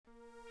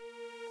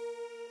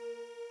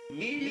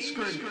You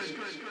Smokin.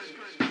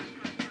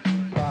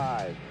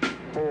 5,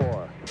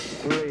 4,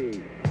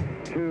 3,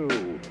 2,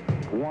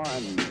 1,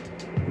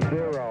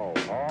 0.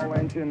 All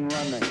engine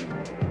running.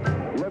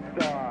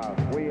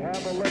 Liftoff. We have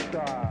a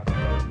liftoff.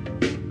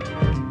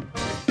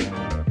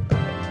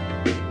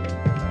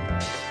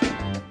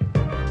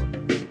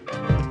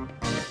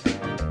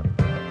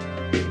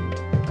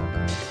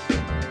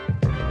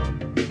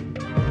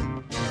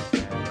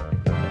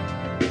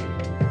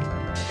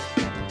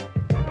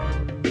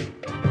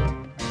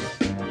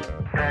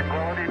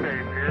 Tranquility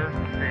Base here.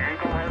 The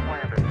Eagle has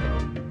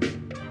landed.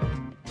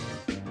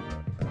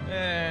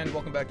 And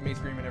welcome back to Me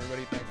Screaming,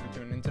 everybody. Thanks for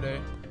tuning in today.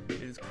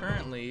 It is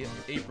currently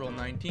April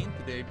 19th,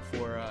 the day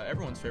before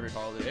everyone's favorite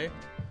holiday.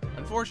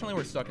 Unfortunately,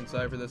 we're stuck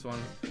inside for this one,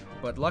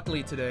 but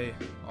luckily today,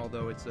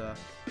 although it's a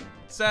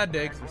sad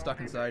day because we're stuck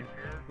inside,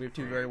 we have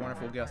two very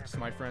wonderful guests,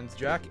 my friends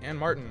Jack and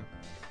Martin.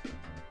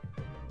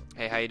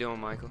 Hey, how you doing,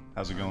 Michael?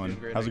 How's it going?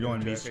 Great. How's it How you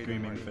going, doing, Me Jack? How you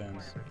doing, Screaming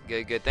Martin? fans?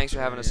 Good, good. Thanks for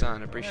having us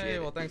on. Appreciate Hey,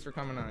 it. well, thanks for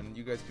coming on.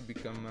 You guys could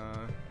become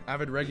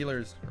avid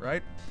regulars,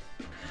 right?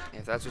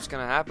 If that's what's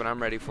gonna happen,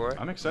 I'm ready for it.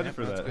 I'm excited Yeah,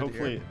 for that's that. good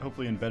to hear.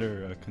 Hopefully in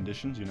better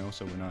conditions,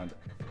 so we're not,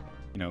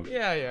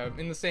 Yeah,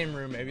 in the same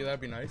room, maybe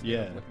that'd be nice.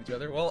 Yeah. Look at each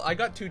other. Well, I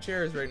got two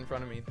chairs right in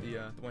front of me. The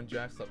one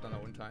Jack slept on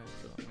that one time,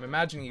 so I'm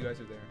imagining you guys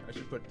are there. I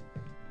should pick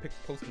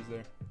posters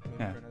there maybe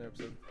Yeah. for another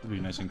episode. it'll be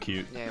nice and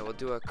cute. Yeah, we'll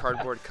do a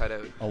cardboard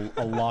cutout.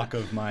 A lock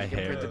of my You can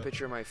print hair. a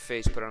picture of my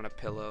face, put it on a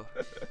pillow.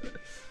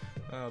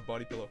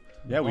 Body pillow.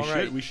 Yeah, we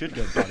Alright. should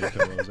get body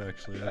pillows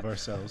actually of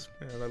ourselves.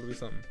 Yeah, that'll be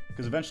something.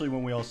 Because eventually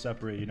when we all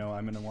separate,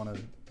 I'm gonna want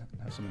to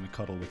have something to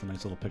cuddle with, a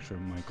nice little picture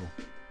of Michael.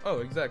 Oh,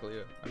 exactly.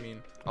 Yeah. I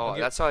mean. Oh, I'll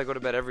get- that's how I go to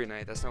bed every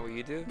night. That's not what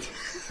you do?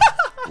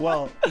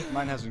 Well,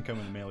 mine hasn't come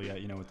in the mail yet,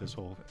 with this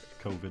whole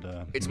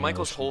COVID. It's mail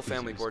Michael's shit whole these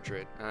family days.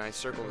 portrait, and I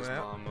circle his Yeah.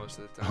 mom most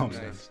of the Oh, time.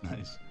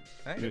 nice.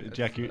 Hey, that's,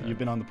 Jack, you've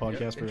been on the yeah,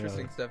 podcast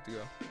interesting step to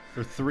go.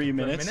 for 3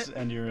 minutes, minute?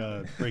 and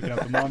you're breaking up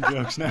the mom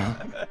jokes now.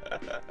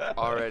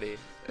 Already.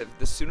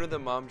 The sooner the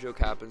mom joke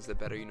happens, the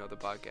better you know the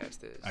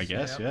podcast is. I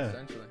guess, yeah.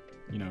 Essentially.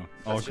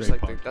 All That's great just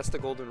like podcasts. that's the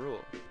golden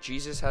rule.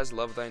 Jesus has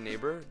love thy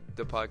neighbor.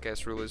 The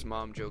podcast rule is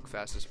mom joke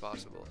fast as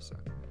possible. So.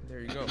 There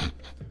you go.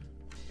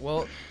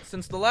 Well,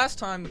 since the last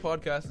time the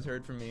podcast has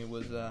heard from me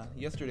was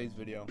yesterday's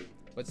video,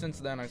 but since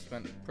then I've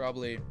spent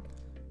probably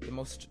the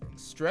most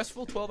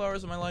stressful 12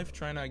 hours of my life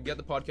trying to get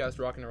the podcast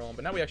rocking and rolling.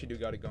 But now we actually do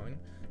got it going.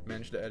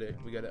 Managed to edit.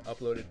 We got it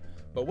uploaded.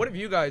 But what have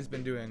you guys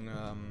been doing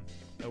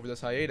over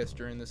this hiatus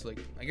during this?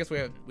 I guess we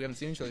haven't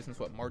seen each other since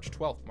what, March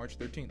 12th, March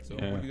 13th. So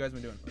Yeah. what have you guys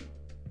been doing?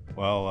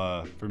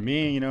 Well, for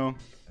me,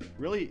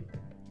 really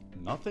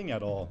nothing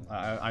at all.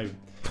 I'm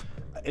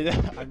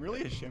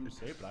really ashamed to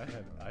say it, but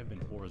I've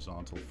been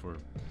horizontal for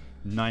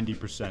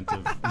 90%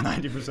 of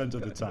 90%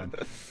 of the time.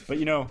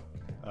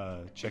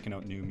 But checking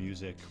out new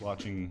music,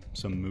 watching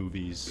some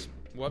movies,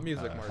 What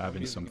music, Mark? What having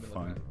music some you been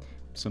looking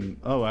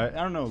fun. at?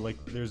 I don't know.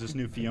 Like there's this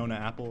new Fiona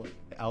Apple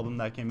album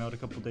that came out a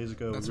couple days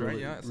ago. That's really,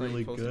 right. Yeah, I saw you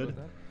really posted good.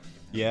 about that.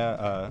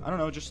 Yeah, I don't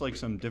know, just like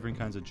some different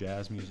kinds of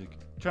jazz music.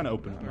 Trying to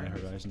open up my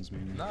Alright. horizons,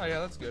 maybe. No, yeah,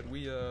 that's good.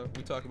 We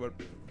talk about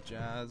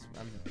jazz.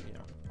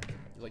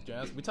 You like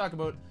jazz? We talk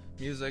about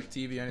music,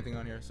 TV, anything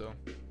on here. So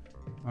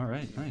All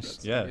right, nice.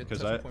 that's Yeah, maybe a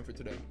because touching point for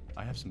today.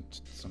 I have some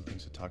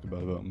things to talk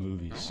about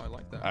movies. Oh, I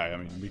like that. I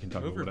mean, we can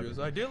talk Movie about reviews.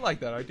 whatever. I do like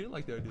that. I do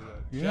like that.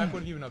 Yeah. Jack, what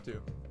have you been up to?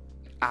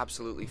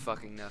 Absolutely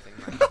fucking nothing,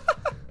 man.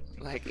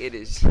 Like it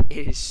is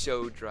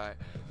so dry.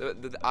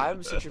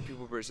 I'm such a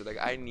people person. Like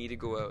I need to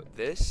go out.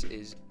 This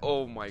is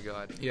oh my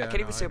god. Yeah, I can't no,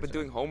 even say I I've been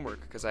doing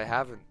homework because I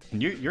haven't.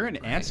 And you're an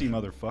antsy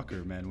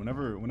motherfucker, man.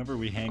 Whenever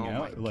we hang Oh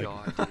out, my like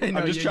god. I know,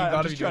 I'm just you trying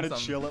gotta to be doing something.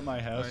 chill at my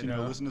house, I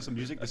know. listen to some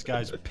music. This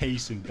guy's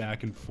pacing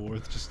back and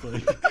forth, just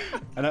like.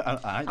 And I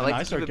I and like I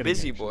to start keep it getting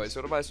busy, anxious. boys.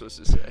 What am I supposed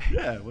to say?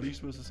 Yeah, what are you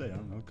supposed to say? I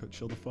don't know.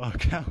 Chill the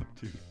fuck out,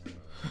 dude.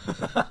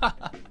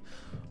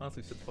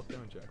 Honestly, sit the fuck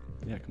down, Jack.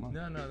 Yeah, come on.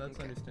 No, that's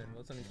understandable.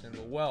 That's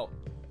understandable. Well,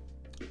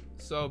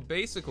 so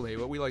basically,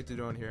 what we like to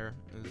do on here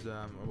is,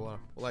 well,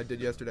 I did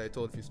yesterday. I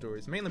told a few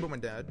stories, mainly about my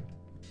dad.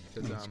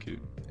 Oh, that's cute.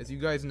 As you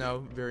guys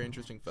know, very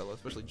interesting fellow,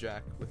 especially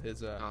Jack with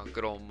his Oh,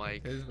 good old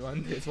Mike.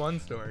 his one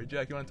story.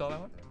 Jack, you want to tell that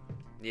one?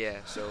 Yeah.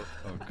 So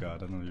Oh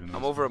god, I don't even know.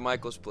 I'm over at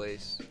Michael's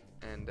place,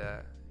 and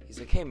he's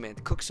like, "Hey man,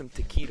 cook some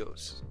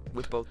taquitos.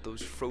 Whip out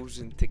those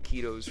frozen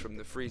taquitos from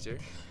the freezer."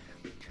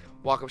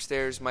 Walk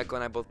upstairs. Michael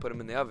and I both put them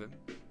in the oven.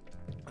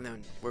 And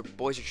then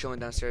boys are chilling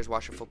downstairs,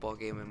 watching a football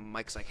game, and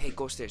Mike's like, "Hey,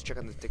 go upstairs, check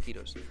on the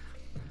taquitos."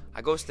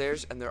 I go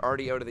upstairs, and they're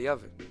already out of the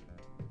oven.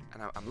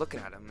 And I'm looking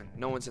at them, and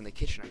no one's in the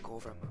kitchen. I go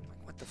over, I'm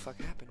like, "What the fuck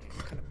happened here?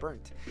 It's kind of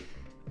burnt."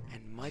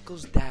 And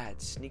Michael's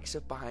dad sneaks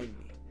up behind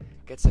me,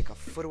 gets like a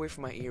foot away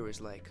from my ear, is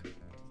like,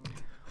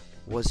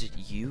 "Was it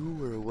you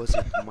or was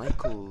it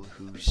Michael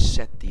who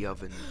set the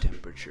oven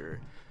temperature?"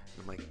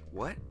 And I'm like,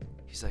 "What?"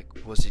 He's like,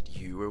 "Was it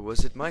you or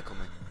was it Michael?" I'm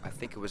like, "I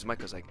think it was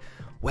Michael." He's like,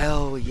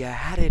 "Well, you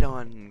had it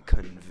on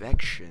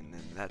convection,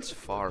 and that's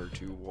far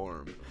too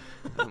warm."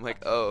 And I'm like,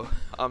 "Oh,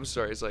 I'm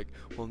sorry." He's like,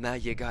 "Well, now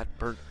you got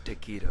burnt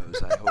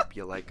taquitos. I hope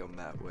you like them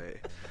that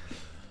way."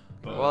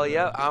 Well,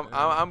 yeah,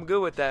 I'm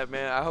good with that,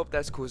 man. I hope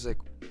that's cool. He's like,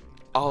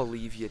 I'll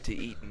leave you to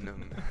eating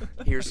them.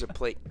 Here's a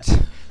plate.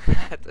 I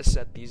had to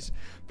set these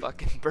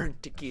fucking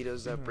burnt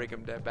taquitos up, bring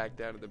them back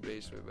down to the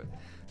basement, but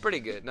pretty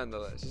good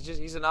nonetheless. It's just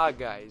he's an odd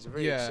guy. He's a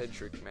very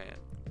eccentric man.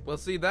 Well,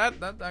 see, that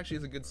actually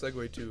is a good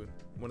segue to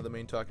one of the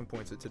main talking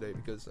points of today,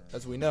 because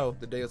as we know,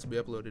 the day this will be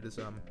uploaded is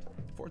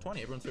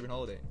 420, everyone's favorite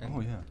holiday. And Oh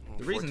yeah.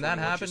 the reason that 420, what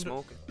you happened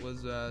smoking?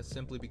 was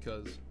simply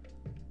because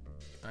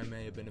I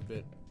may have been a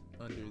bit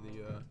under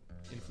the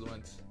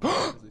influence,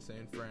 as they say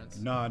in France.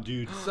 Nah,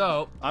 dude.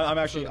 So I'm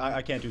actually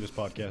I can't do this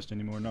podcast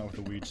anymore. Not with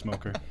a weed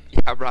smoker.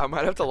 Yeah, bro, I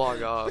might have to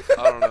log off.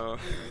 I don't know.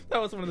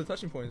 that was one of the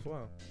touching points.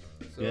 Wow.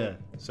 So Yeah.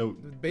 So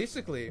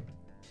basically,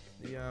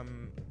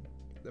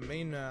 the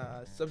main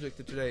subject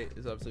of today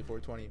is obviously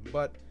 420,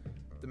 but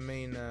the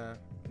main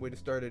way to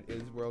start it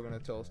is we're all gonna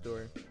tell a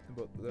story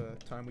about the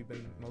time we've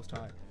been most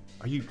high.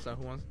 are you, So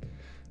who wants?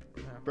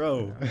 Yeah.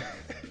 bro?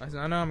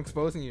 I know I'm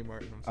exposing you,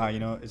 Martin. I'm sorry. You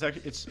know, it's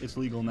actually it's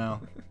legal now.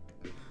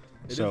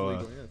 It so,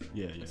 is legal,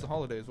 yes. Yeah. It's a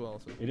holiday as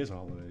well, so. It is a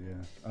holiday,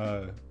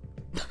 yeah.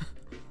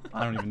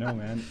 I don't even know,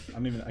 man.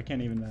 I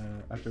can't even.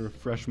 I have to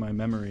refresh my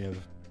memory of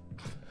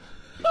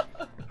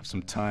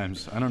some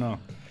times. I don't know.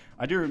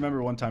 I do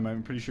remember one time.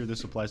 I'm pretty sure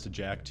this applies to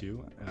Jack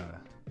too.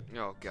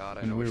 Oh God,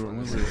 I And know we which were, one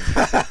we this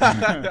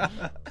were is.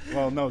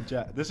 well, no,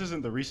 Jack. This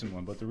isn't the recent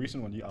one, but the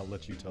recent one, I'll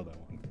let you tell that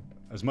one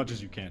as much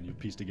as you can. You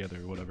piece together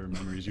whatever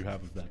memories you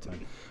have of that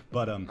time.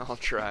 But I'll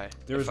try.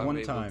 there was if I'm one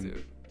able time.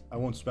 to. I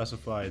won't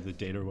specify the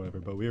date or whatever,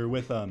 but we were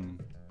with I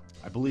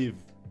believe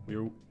we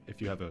were. If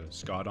you have a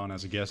Scott on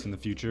as a guest in the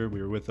future,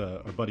 we were with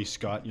our buddy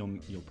Scott. You'll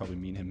probably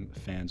meet him.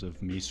 Fans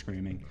of me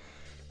screaming,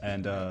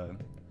 and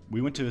we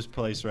went to his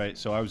place, right?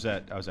 So I was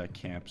at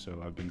camp.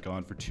 So I've been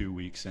gone for 2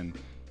 weeks, and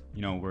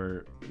you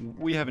know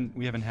we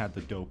haven't had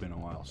the dope in a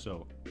while.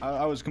 So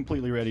I was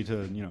completely ready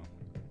to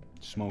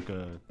smoke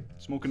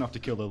enough to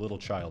kill a little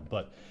child,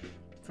 but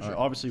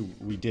obviously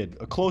we did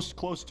close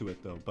to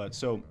it though. But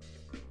so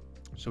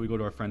we go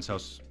to our friend's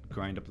house,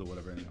 grind up the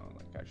whatever, like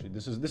actually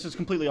this is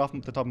completely off the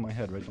top of my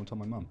head, right? Don't tell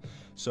my mom.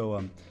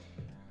 So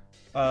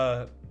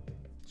so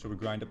we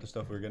grind up the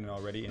stuff we were getting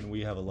all ready, and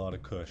we have a lot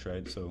of kush,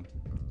 right? So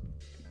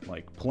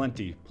like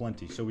plenty.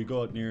 So we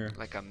go out near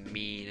Like a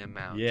mean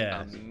amount.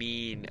 Yeah. A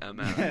mean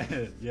amount.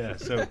 yeah.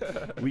 So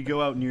we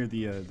go out near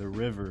the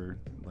river,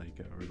 like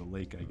or the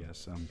lake, I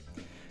guess.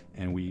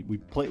 And we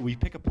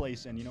pick a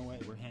place, and you know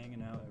what? We're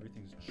hanging out.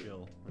 Everything's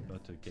chill. We're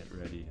about to get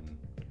ready and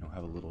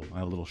have a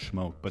little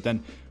smoke. But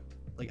then,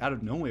 like out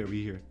of nowhere,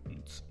 we hear,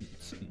 and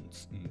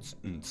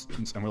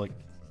we're like,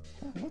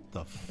 what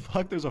the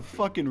fuck? There's a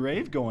fucking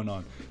rave going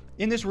on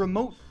in this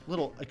remote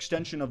little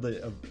extension of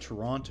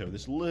Toronto.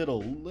 This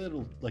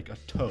little like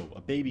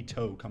a baby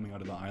toe coming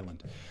out of the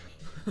island.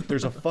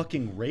 There's a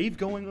fucking rave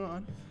going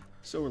on.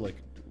 So we're like,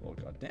 oh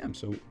goddamn.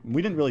 So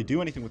we didn't really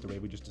do anything with the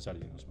rave. We just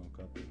decided smoke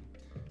up and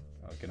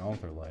get on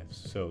with our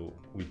lives. So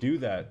we do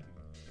that.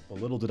 But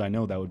little did I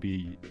know that would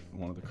be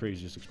one of the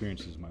craziest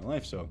experiences of my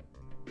life. So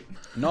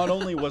not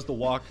only was the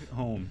walk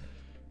home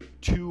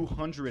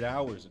 200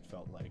 hours, it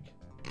felt like.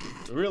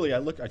 Really,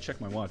 I checked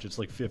my watch. It's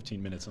like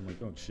 15 minutes. I'm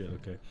like, oh shit,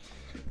 okay.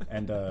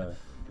 And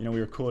we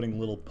were quoting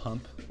Lil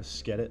Pump,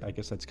 Get It. I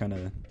guess that's kind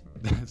of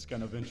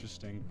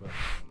interesting, but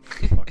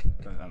fuck,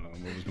 I don't know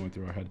what was going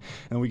through our head.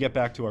 And we get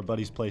back to our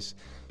buddy's place,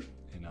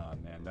 and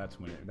man, that's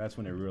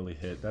when it really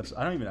hit. I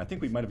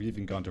think we might have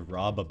even gone to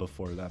Rabba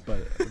before that,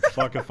 but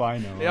fuck if I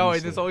know. Yeah, honestly.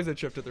 there's always a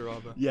trip to the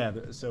Rabba. Yeah,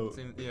 so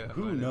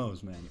who I know.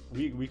 knows, man?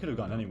 We could have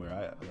gone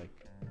anywhere.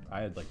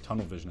 I had like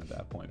tunnel vision at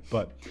that point,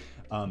 but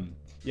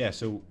we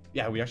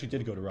actually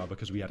did go to Rob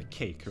because we had a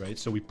cake, right?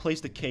 So we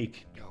placed the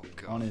cake Oh,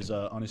 God.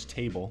 on his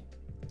table,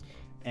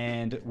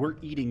 and we're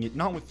eating it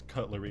not with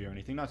cutlery or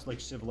anything, not like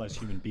civilized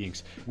human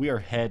beings. We are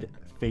head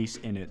face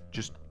in it,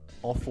 just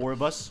all four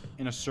of us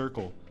in a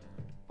circle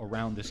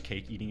around this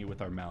cake, eating it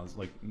with our mouths,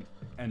 like,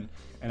 and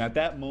at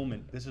that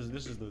moment, this is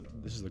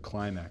the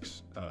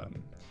climax.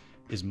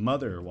 His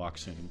mother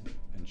walks in,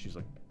 and she's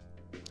like,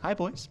 "Hi,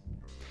 boys,"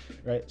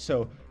 right?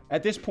 So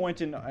at this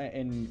point in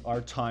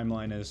our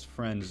timeline as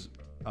friends,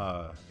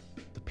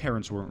 the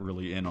parents weren't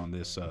really in on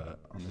this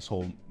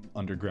whole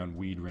underground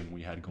weed ring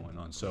we had going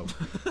on. So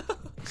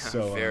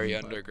Very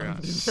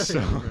underground.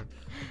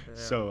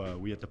 So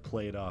we had to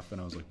play it off, and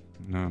I was like,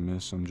 "No,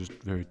 miss, I'm just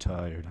very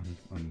tired.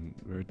 I'm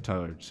very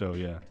tired." So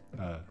yeah,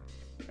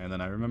 and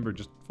then I remember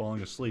just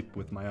falling asleep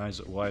with my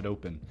eyes wide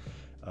open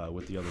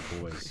with the other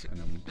boys, and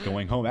then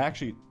going home.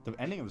 Actually, the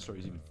ending of the story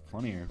is even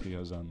funnier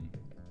because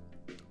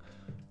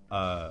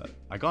I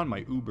got on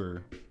my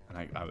Uber, and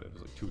it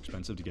was like too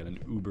expensive to get an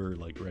Uber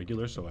like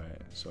regular, so I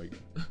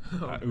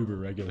Uber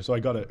regular. So I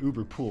got an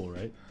Uber pool,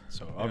 right?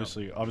 So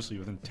obviously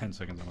within 10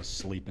 seconds I'm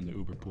asleep in the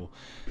Uber pool.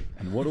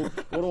 And what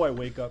do I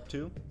wake up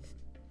to?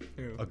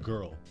 Ew. A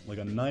girl, like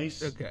a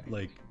nice, Okay.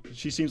 like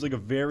she seems like a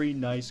very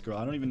nice girl.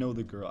 I don't even know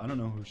the girl. I don't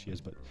know who she is,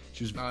 but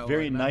she's Oh,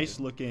 very I nice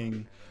imagine.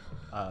 looking,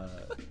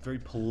 very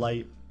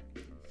polite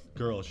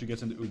girl. She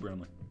gets into Uber. I'm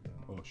like,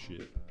 oh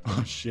shit.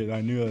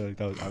 I knew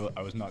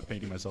I was not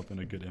painting myself in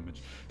a good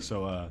image.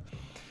 So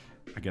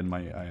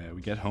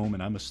we get home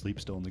and I'm asleep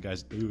still, and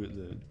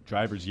the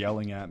driver's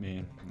yelling at me.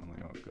 And I'm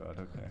like, oh god,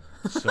 okay.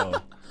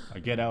 So I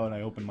get out and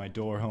I open my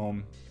door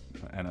home,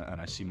 and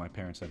I see my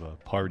parents have a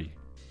party.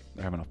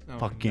 They're having a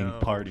fucking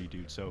party,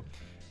 dude. So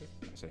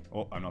I say,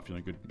 oh, I'm not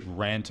feeling good.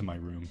 Ran to my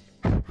room.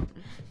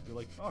 They're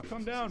like, oh,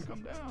 come down.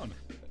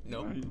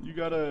 No. You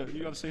gotta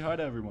say hi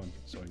to everyone.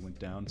 So I went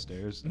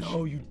downstairs.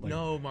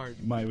 Martin.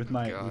 With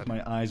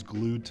my eyes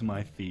glued to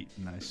my feet,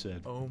 and I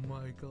said, Oh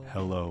my god.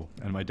 hello.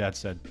 And my dad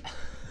said,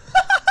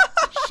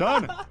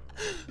 son,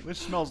 this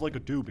smells like a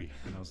doobie.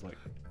 And I was like,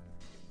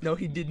 No,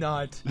 he did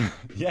not.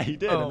 yeah, he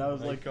did. Oh and I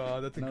was my like,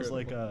 god, that's and I was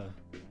incredible.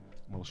 like,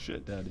 well,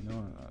 shit, Dad.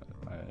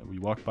 We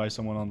walked by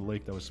someone on the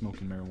lake that was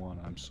smoking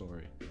marijuana. I'm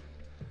sorry.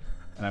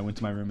 And I went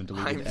to my room and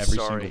deleted I'm every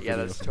sorry. single Yeah,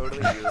 video that's from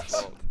totally my your past.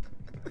 fault.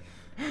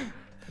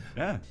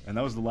 Yeah, and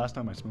that was the last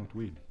time I smoked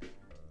weed.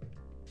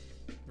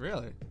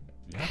 Really?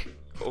 Yeah.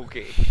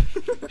 Okay.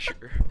 Sure.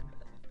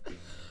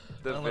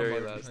 The I don't know, very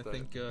Martin. last I time.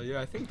 think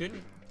I think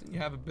didn't you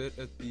have a bit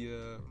at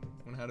the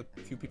when I had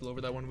a few people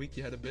over that one week?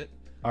 You had a bit.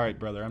 All right,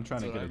 brother. I'm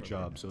trying That's to what get a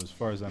I job, so as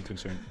far as I'm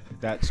concerned,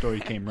 that story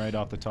came right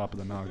off the top of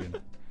the noggin.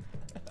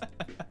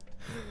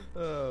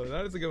 Oh,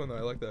 that is a good one though.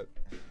 I like that.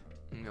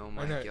 Oh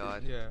my know,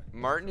 god. yeah.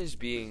 Martin is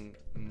being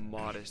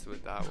modest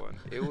with that one.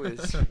 It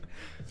was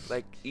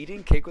like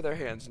eating cake with our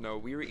hands. No,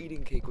 we were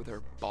eating cake with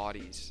our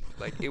bodies.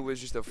 Like it was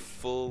just a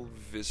full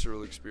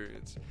visceral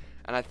experience.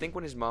 And I think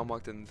when his mom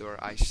walked in the door,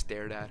 I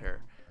stared at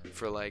her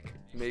for like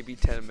maybe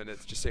 10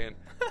 minutes just saying,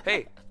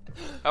 "Hey,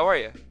 how are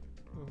you?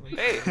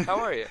 Hey, how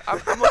are you?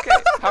 I'm okay.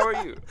 How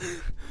are you?"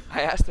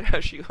 I asked her how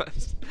she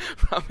was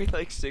probably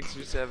like 6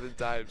 or 7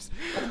 times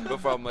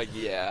before I'm like,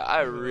 yeah,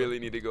 I really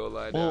need to go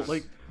lie down. Well,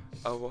 like,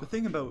 Oh, the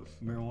thing about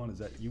marijuana is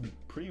that you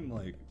pretty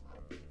much,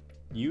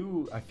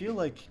 I feel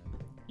like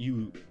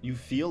you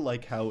feel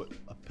like how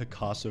a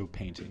Picasso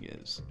painting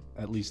is.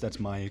 At least that's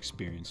my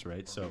experience,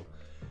 right? So,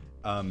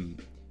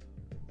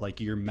 like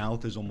your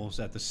mouth is almost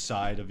at the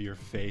side of your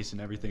face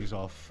and everything's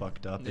all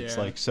fucked up. It's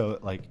Yeah. like so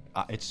like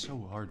it's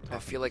so hard. I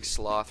feel like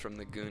Sloth from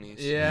the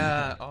Goonies.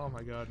 Yeah. Oh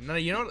my god. No,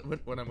 you know what?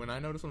 When I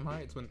notice when I'm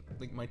high, it's when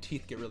like my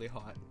teeth get really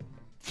hot,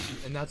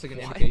 and that's like an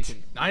What?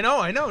 indication. I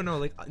know. No,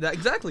 like that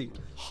exactly.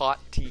 Hot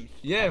teeth.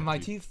 Yeah, my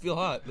teeth feel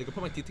hot. Like I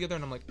put my teeth together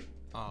and I'm like,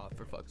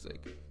 for fuck's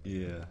sake.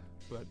 Yeah.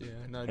 But yeah,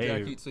 no,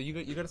 Hey. Jack. So you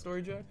got a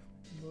story, Jack?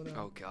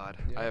 Oh god.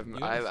 Yeah, I have you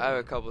I have have, I have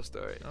a couple of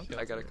stories. Okay.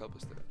 I got a couple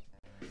of stories.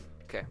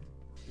 Okay.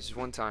 This is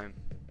one time.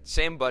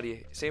 Same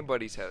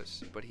buddy's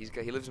house, but he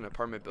lives in an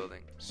apartment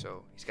building,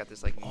 so he's got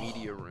this like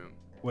media room.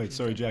 Wait,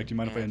 sorry, Jack. Do you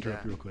mind if I And,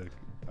 interrupt real quick?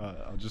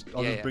 I'll just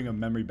yeah. bring a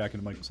memory back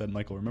into Michael's head.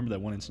 Michael, remember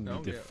that one incident Oh,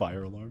 with the yeah.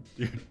 fire alarm,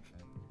 dude?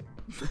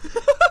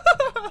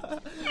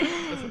 That's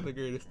one of the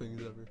greatest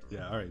things ever.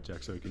 Yeah. All right,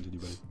 Jack. Sorry, continue,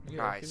 buddy.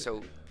 Yeah, Alright, get it.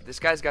 so this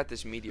guy's got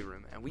this media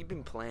room, and we've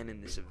been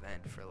planning this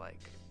event for like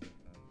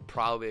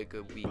probably a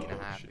good week and a Oh,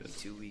 half, shit. maybe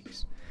 2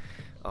 weeks.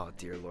 Oh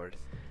dear lord.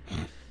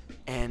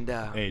 And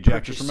Hey,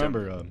 Jack, just purchased some-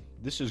 remember,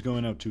 this is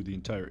going out to the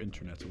entire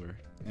internet, where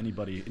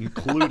anybody,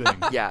 including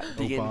yeah,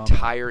 the Obama,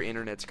 entire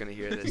internet's gonna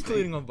hear this.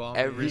 Including Obama.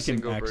 Every he can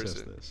single access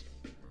person. this.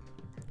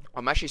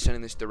 I'm actually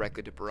sending this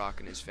directly to Barack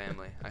and his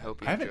family. I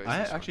hope he I enjoys this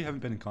actually haven't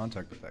been in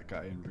contact with that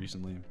guy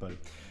recently, but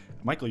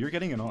Michael, you're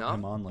getting No?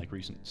 him on like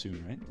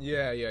soon, right?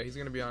 Yeah, he's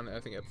gonna be on I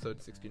think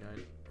episode 69.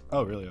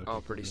 Oh, really? Okay. one.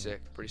 Oh, pretty sick,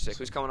 pretty sick.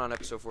 Who's coming on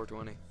episode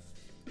 420?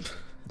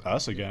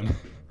 Us again.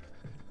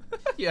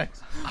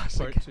 Yes. Us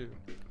Part again.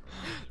 2.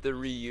 The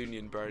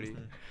reunion party.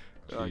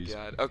 Oh Jeez.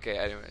 god. Okay.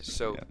 Anyways,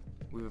 so Yeah.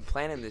 we've been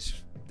planning this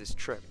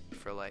trip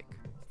for like,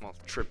 well,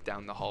 trip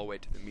down the hallway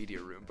to the media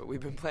room, but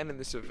we've been planning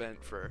this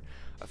event for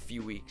a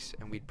few weeks,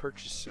 and we'd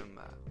purchased some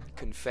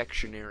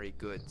confectionery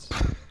goods,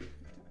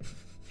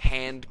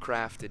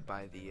 handcrafted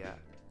by the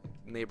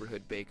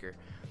neighborhood baker,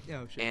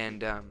 Yeah, shit.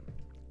 and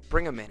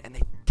bring them in, and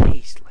they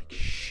taste like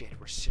shit.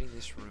 We're sitting in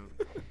this room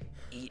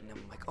eating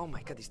them, like, oh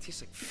my god, these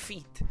taste like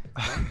feet.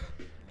 Right?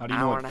 How do you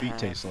know Hour what and a feet half,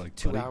 taste like,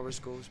 2 buddy? hours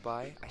goes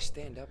by. I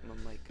stand up and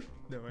I'm like,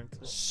 No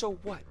answer. so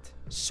what?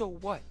 So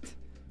what?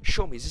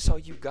 Show me. Is this all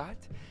you got?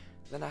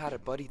 Then I had a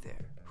buddy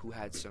there who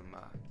had some.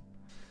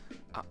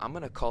 I'm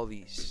gonna call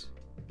these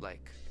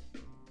like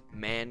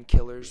man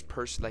killers.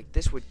 Like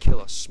this would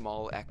kill a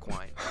small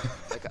equine.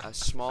 Like a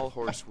small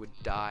horse would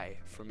die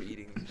from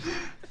eating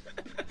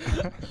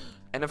these.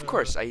 And of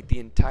course, I ate the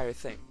entire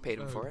thing. Paid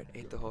him for it.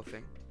 Ate the whole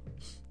thing.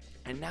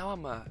 And now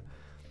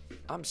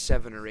I'm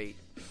 7 or 8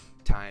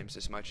 times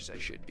as much as I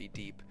should be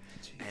deep.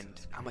 And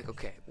I'm like,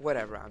 okay,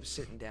 whatever. I'm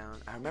sitting down.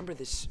 I remember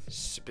this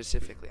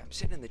specifically. I'm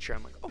sitting in the chair.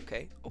 I'm like,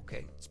 okay,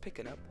 it's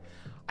picking up.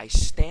 I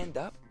stand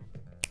up,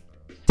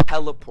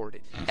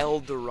 teleported, El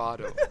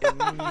Dorado,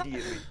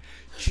 immediately.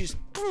 Just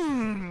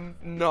boom,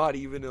 not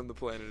even on the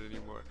planet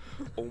anymore.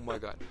 Oh my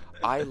god.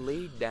 I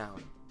laid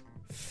down,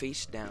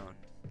 face down,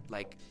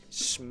 like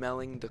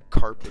smelling the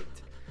carpet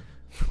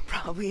for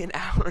probably an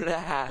hour and a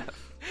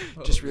half.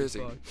 Just Holy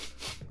realizing,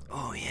 fuck.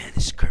 oh yeah,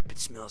 this carpet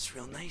smells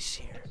real nice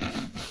here.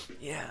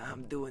 Yeah,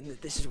 I'm doing it.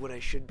 This is what I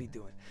should be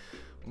doing.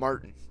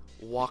 Martin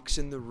walks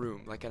in the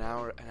room like an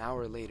hour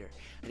later,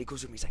 and he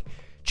goes to me. He's like,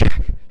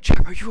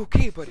 Jack, are you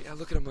okay, buddy? I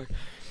look at him like,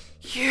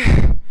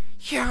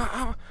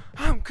 Yeah,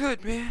 I'm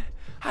good, man.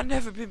 I've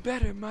never been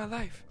better in my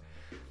life.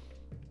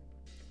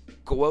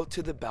 Go out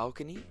to the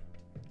balcony,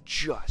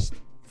 just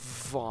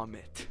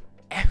vomit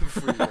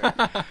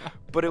everywhere.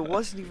 But it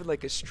wasn't even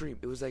like a stream.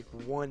 It was like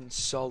one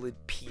solid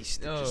piece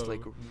that just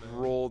like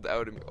rolled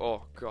out of me.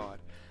 Oh god,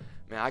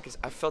 man,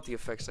 I felt the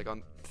effects like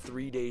on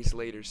 3 days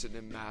later sitting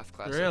in math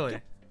class. Really?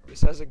 Like,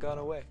 this hasn't gone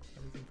away.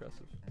 That's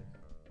impressive.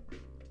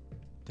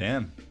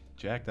 Damn,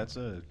 Jack, that's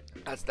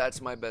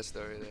my best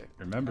story there.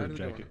 remember, How did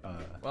it Jack. go?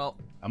 Well,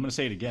 I'm gonna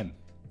say it again.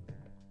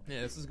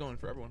 yeah, this is going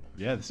for everyone.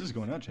 Yeah, this is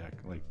going on, Jack.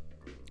 Like,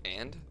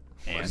 And?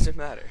 And? What does it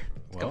matter?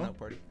 It's coming well, out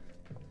party.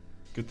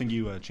 good thing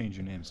you changed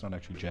your name. It's not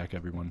actually Jack,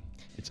 everyone.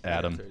 It's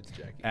Adam. Yeah, it's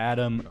Jackie.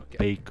 Adam Okay.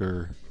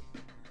 Baker.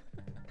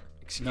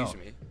 Excuse No.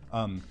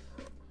 me.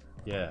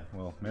 Yeah,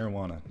 well,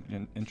 marijuana,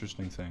 an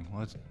interesting thing.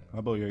 How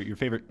about your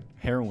favorite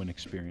heroin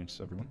experience,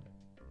 everyone?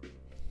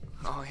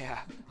 Oh yeah,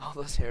 all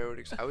those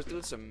heroin. I was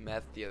doing some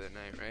meth the other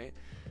night, right?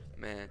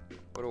 Man,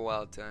 what a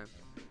wild time.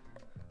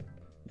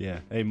 Yeah.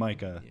 Hey,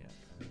 Mike.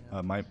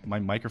 Yeah. My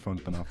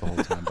microphone's been off the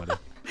whole time, buddy.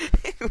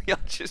 We all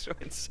just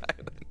went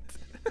silent.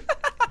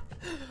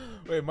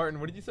 Wait, Martin,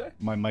 what did you say?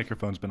 My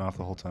microphone's been off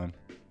the whole time.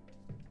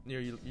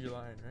 You're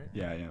lying, right?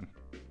 Yeah, I am.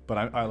 But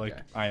I like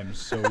Okay. I am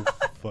so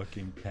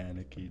fucking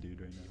panicky, dude,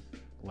 right now.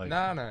 Like,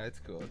 No, it's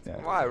cool. It's Yeah.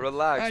 cool. Why?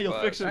 Relax. ah, you'll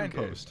bud. fix it in Okay.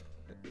 post.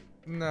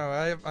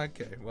 No,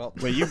 okay. Well.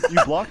 Wait, you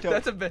blocked out.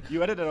 That's a bit.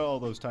 You edited out all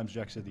those times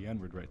Jack said the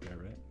N-word right there,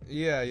 right?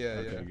 Yeah.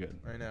 Okay, good.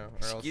 I know.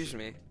 Or else Excuse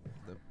me.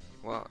 the-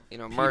 Well,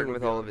 Peter Martin would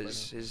with be all on of it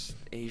by his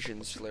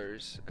Asian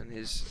slurs and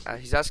he's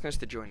asking us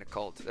to join a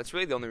cult. That's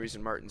really the only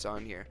reason Martin's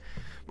on here.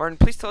 Martin,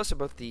 please tell us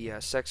about the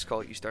sex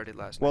cult you started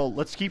last night. Well,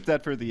 let's keep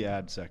that for the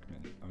ad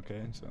segment,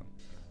 okay? So.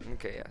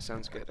 Okay, yeah,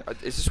 sounds good.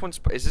 Is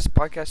this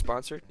podcast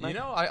sponsored? You Mike?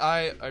 know,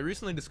 I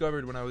recently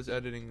discovered when I was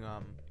editing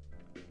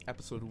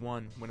episode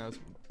 1, when I was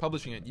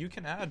publishing it, you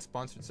can add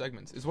sponsored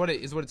segments. Is what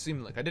it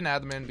seemed like. I didn't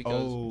add them in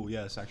because Oh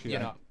yes, actually, you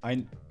know, I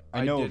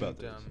know didn't, about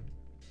this.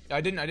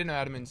 I didn't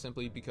add them in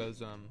simply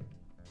because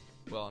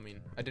well, I mean,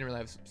 I didn't really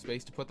have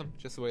space to put them.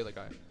 Just the way like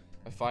I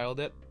filed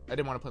it. I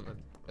didn't want to put them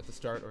at the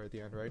start or at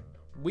the end, right?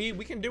 We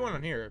can do one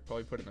on here.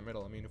 Probably put it in the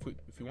middle. I mean, if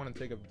we want to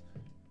take a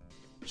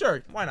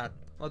sure, why not?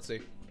 Let's see.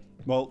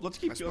 Well, let's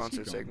keep A let's keep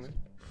sponsored going. segment.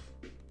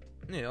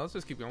 Yeah, let's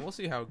just keep going. We'll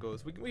see how it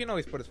goes. We can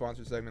always put a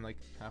sponsored segment like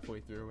halfway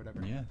through or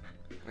whatever. Yeah.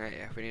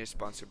 Yeah, we need a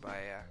sponsor by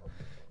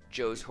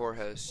Joe's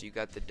Whorehouse. You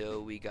got the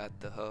dough, we got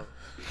the hoe.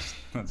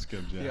 That's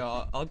good, Jack.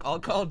 Yeah, I'll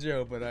call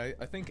Joe, but I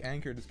think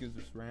Anchor just gives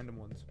us random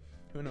ones.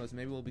 Who knows?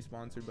 Maybe we'll be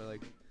sponsored by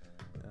like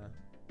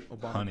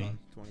Obama. Honey.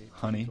 20,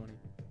 Honey. 2020.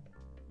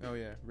 Oh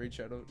yeah, Raid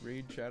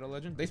Shadow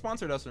Legend. They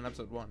sponsored us in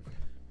episode 1.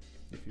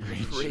 If you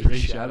Raid Raid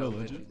Shadow Shadow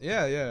Legend.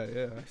 Legend.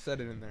 yeah. I said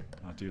it in there.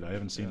 Oh, dude, I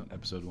haven't seen Yeah.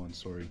 episode 1.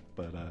 Sorry,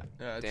 but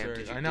Yeah, it's Damn, alright.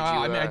 did you- I know. did you,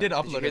 I mean, I did did you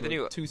upload hear it the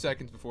new- 2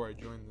 seconds before I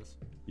joined this.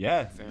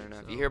 yeah. Fair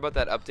enough. So- You hear about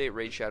that update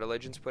Raid Shadow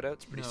Legends put out?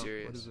 It's pretty No,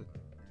 serious. What is it?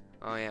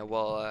 Oh yeah,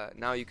 well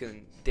now you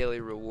can daily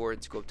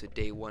rewards go up to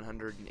day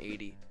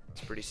 180.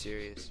 It's pretty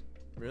serious.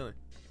 Really?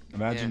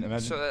 Imagine, Yeah.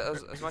 imagine. So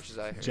as much as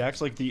I heard. Jack's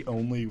like the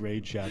only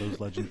Raid Shadows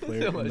Legend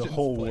player in the Legends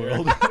whole player.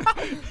 world.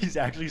 He's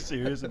actually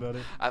serious about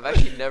it. I've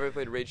actually never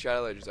played Raid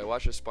Shadow Legends. I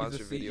watched a He's sponsor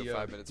the video CEO.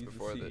 5 minutes He's the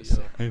before CEO. this.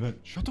 Hey man,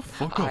 shut the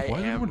fuck up. I Why does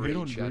am everyone hate Raid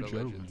on Shadow Raid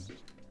Shadow Legends.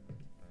 Legends?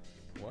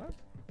 What?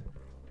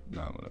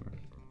 No, whatever.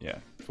 Yeah.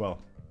 Well,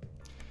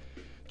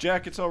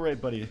 Jack, it's all right,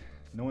 buddy.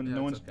 No Yeah,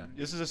 one's. it's okay.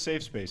 This is a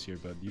safe space here,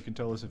 bud. You can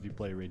tell us if you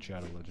play Raid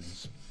Shadow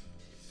Legends.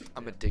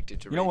 I'm addicted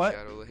to You know Raid what?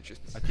 Shadow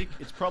Legends. I think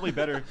it's probably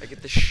better. I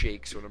get the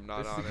shakes when I'm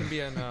not This on could it. be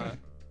an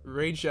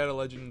Raid Shadow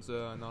Legends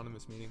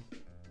anonymous meeting.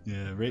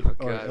 Yeah, Raid. Oh,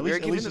 or God. at We're least, at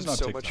giving least them it's not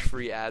so TikTok. much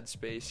free ad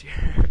space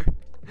here.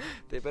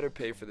 They better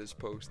pay for this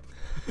post.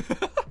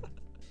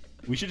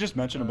 We should just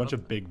mention a bunch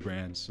of big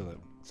brands so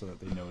that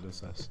they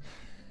notice us.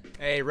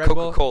 Hey, Red Bull,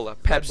 Coca-Cola,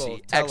 Red Bull,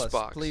 Pepsi, tell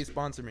Xbox. us, please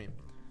sponsor me.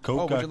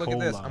 Coca-Cola. Oh, would you look at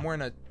this? I'm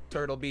wearing a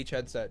Turtle Beach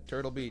headset.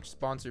 Turtle Beach,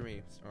 sponsor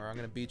me, or I'm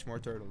gonna beach more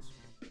turtles.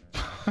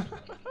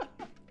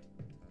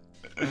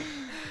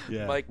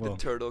 Yeah. Mike well, the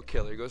Turtle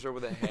Killer goes over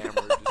with a hammer.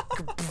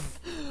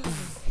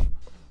 Just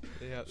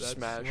Yeah, that's,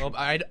 Smash. Well,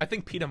 I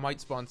think PETA might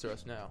sponsor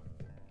us now.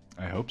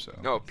 I hope so.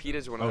 no,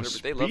 PETA's 100%. Oh,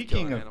 They love speaking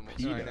killing of animals.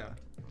 I PETA,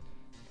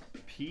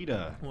 know.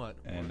 PETA, What?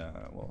 and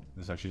well,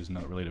 this actually is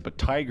not related, but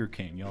Tiger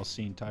King. Y'all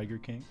seen Tiger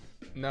King?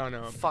 No.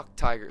 Fuck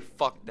Tiger.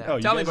 Fuck that. Oh,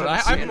 you Tell me guys about it. I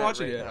haven't haven't seen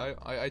watched it it right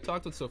yet. I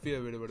talked with Sophia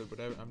a bit about it, but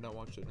I've not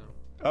watched it now.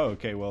 Oh,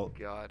 okay. Well,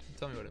 God.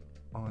 Tell me about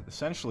it.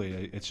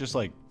 essentially, it's just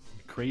like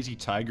crazy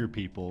tiger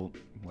people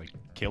like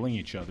killing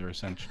each other.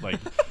 Essentially, like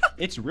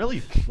it's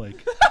really like.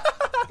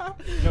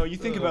 No, you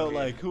think Oh, about man.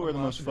 like who are the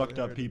I'm most laughing fucked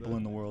really up hard at people that.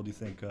 in the world? You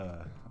think? Oh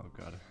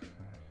god,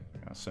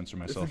 I'll censor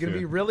This myself is gonna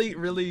here. be really,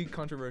 really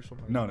controversial.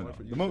 Mike. No. Watch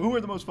what you Who say.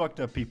 are the most fucked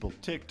up people?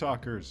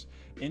 TikTokers,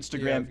 Yeah,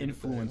 Instagram I was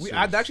gonna say.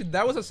 influencers. Actually,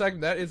 that was a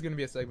segment. That is gonna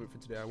be a segment for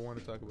today. I want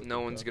to talk about. No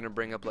TikTok. one's gonna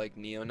bring up like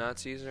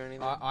neo-Nazis or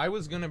anything. I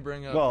was gonna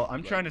bring up. Well, I'm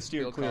like, trying to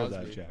steer Bill clear of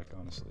that, Cosby, Jack.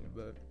 Honestly,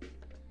 But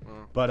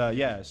but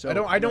yeah. So I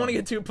don't want no. to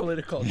get too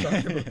political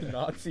talking about the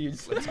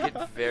Nazis. Let's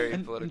get very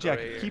And political Jack,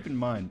 right here. keep in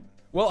mind,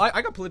 Well,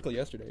 I got political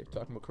yesterday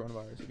talking about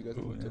coronavirus. If you guys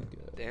Ooh, want to.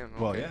 Damn.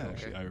 Well, okay, yeah, okay.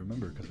 actually, I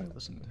remember because I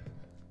listened.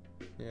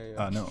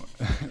 Yeah. No,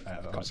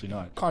 obviously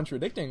not.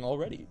 Contradicting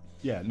already.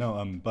 Yeah,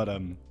 no, but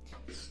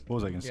what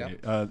was I gonna say?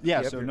 Yeah,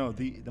 Yep. so no,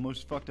 the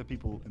most fucked up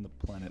people in the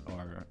planet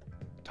are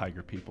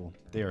tiger people.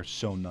 They are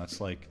so nuts.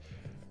 Like,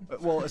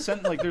 well,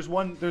 like there's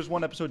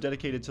one episode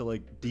dedicated to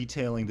like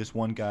detailing this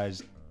one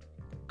guy's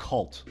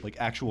cult, like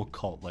actual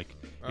cult. Like,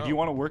 if you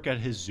want to work at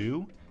his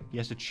zoo, he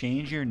has to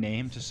change your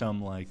name to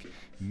some like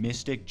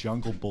mystic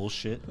jungle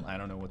bullshit. I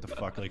don't know what the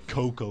fuck, like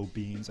cocoa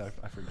beans. I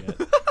forget.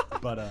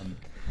 But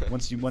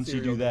once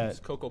you do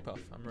that, Cocoa Puff.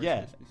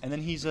 yeah, and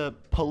then he's a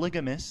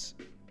polygamous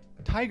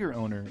tiger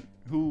owner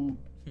who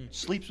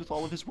sleeps with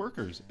all of his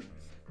workers.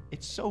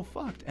 It's so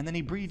fucked. And then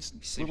he breeds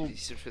He little,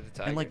 sleeps with the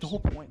tigers. and like the whole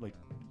point, like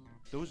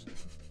those,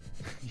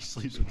 he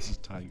sleeps with his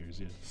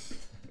tigers,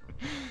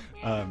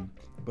 yeah.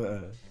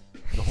 But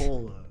the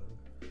whole,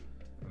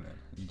 man,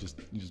 you just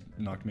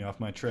knocked me off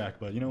my track.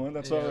 But you know what?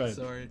 That's all right.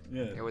 Sorry.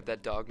 Yeah, with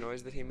that dog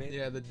noise that he made.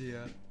 Yeah,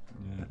 Yeah.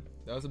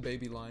 that was a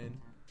baby lion.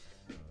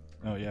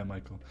 Oh yeah,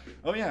 Michael.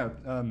 Oh yeah,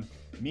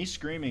 me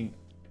screaming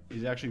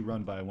is actually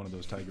run by one of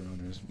those tiger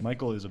owners.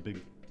 Michael is a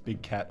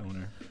big cat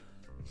owner.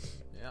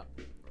 Yeah.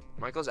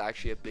 Michael's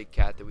actually a big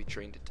cat that we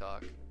trained to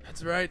talk.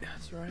 That's right.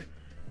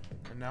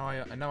 And now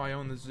I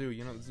own the zoo.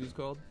 You know what the zoo's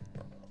called?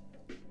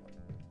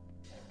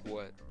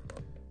 What?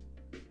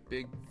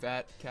 Big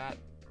Fat Cat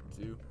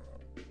Zoo.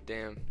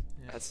 Damn.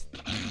 Yeah. That's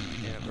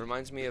yeah. It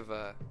reminds me of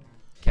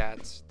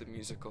Cats the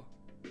musical.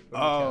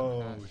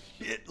 Oh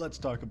shit! Let's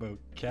talk about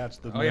Cats.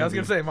 The Oh yeah, I was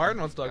gonna movie. say Martin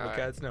wants to talk about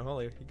Alright. cats. No,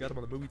 holy, you got him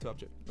on the movie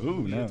subject. Ooh,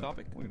 Movie no.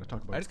 topic. We're gonna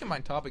talk about. I just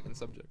combined topic and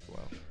subject. Wow.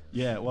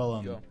 Yeah, well,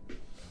 Go.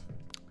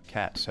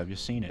 Cats. Have you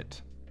seen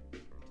it?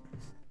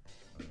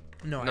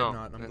 No, No, I'm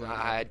not. I'm glad.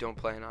 I don't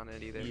plan on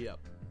it either. Yep.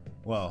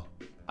 Well,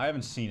 I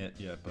haven't seen it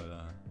yet, but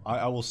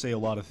I will say a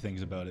lot of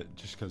things about it,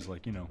 just because,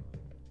 like, you know.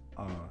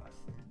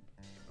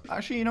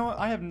 Actually, you know what?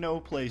 I have no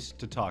place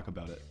to talk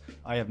about it.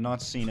 I have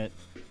not seen it.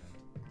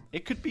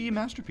 It could be a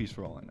masterpiece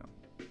for all I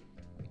know.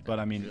 But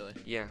I mean, Really.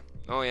 Yeah.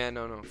 Oh yeah,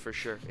 no, for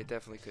sure. It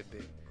definitely could be.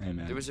 hey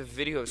man. There was a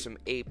video of some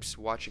apes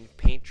watching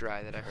paint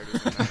dry that I heard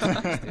was a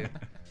masterpiece,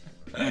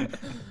 dude.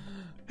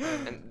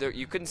 And there,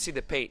 you couldn't see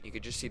the paint, you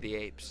could just see the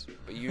apes.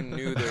 But you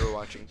knew they were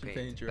watching paint.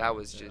 Paint dry, That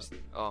was yeah. just,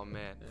 oh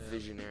man,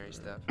 visionary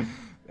stuff.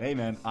 Hey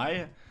man,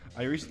 I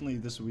recently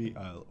this week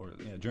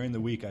during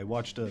the week I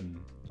watched a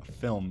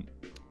film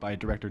by a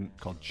director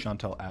called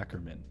Chantal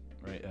Ackerman.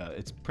 Right,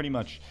 it's pretty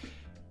much,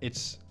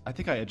 I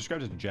think I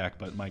described it to Jack,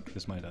 but Mike,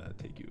 this might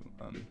take you.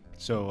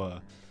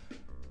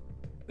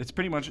 It's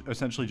pretty much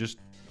essentially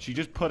she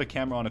just put a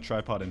camera on a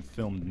tripod and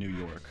filmed New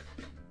York.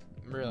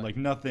 Really. Like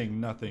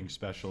nothing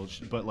special,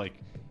 but like,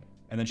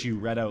 and then she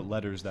read out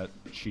letters that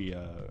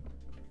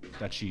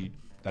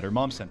her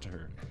mom sent to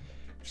her.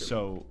 Sure.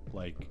 So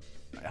like,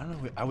 I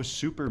don't know, I was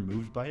super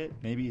moved by it.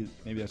 Maybe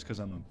that's because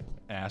I'm an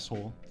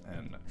asshole,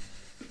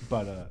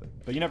 but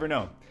you never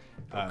know.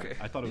 Okay.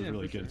 I thought it was Yeah,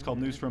 really for good. sure. It's called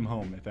News from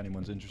Home if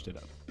anyone's interested.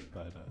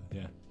 But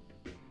yeah.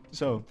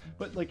 So,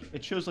 but like,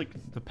 it shows like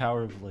the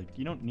power of like,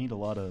 you don't need a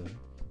lot of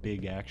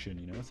big action,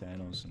 you know,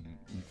 Thanos and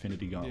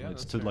Infinity Gauntlets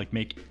that's to fair. like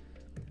make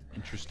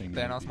interesting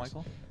Thanos, movies.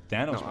 Michael.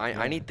 Thanos. No,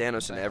 I need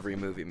Thanos in every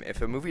movie.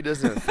 If a movie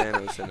doesn't have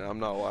Thanos in it, I'm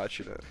not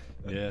watching it.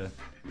 Yeah.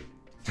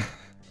 Can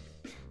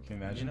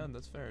you imagine? You know,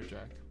 that's fair,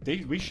 Jack.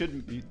 We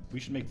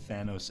should make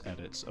Thanos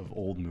edits of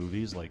old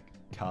movies like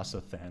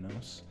Casa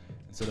Thanos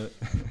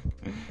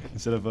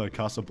instead of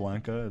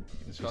Casablanca.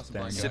 It's just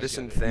Casablanca. Thanos.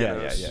 Citizen Get it.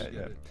 Thanos. Yeah. Get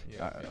it.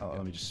 Yeah,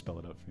 Let me just spell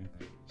it out for you.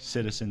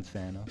 Citizen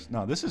Thanos.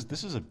 No, this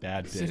is a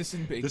bad bit.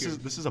 Citizen Baker.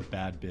 This is a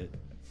bad bit.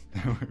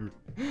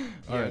 Yeah,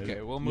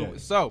 okay, we'll move. Yeah.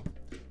 So,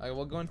 I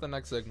will go into the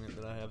next segment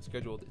that I have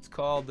scheduled. It's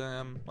called,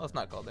 well, it's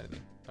not called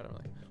anything.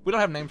 We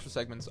don't have names for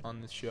segments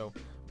on this show,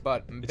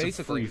 but It's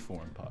basically, a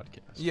free-form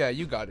podcast. yeah,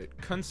 you got it.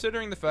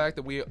 Considering the fact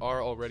that we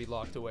are already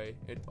locked away,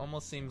 it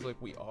almost seems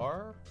like we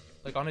are,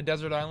 like, on a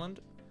desert island.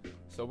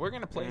 So we're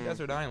gonna play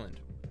Desert Island.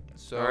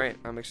 So, All right,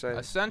 I'm excited.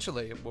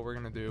 essentially, what we're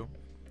gonna do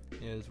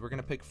is we're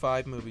gonna pick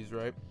 5 movies,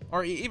 right?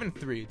 Or even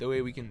 3. The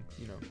way we can,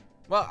 you know.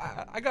 Well,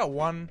 I got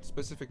one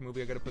specific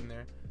movie I gotta put in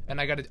there, and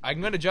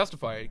I'm gonna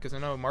justify it because I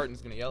know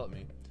Martin's gonna yell at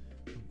me.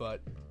 But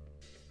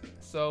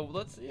so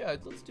let's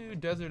do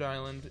Desert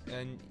Island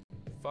and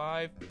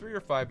 3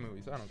 or 5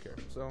 movies. I don't care.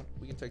 So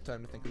we can take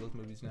time to think of those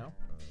movies now.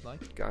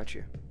 Like. Got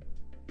you.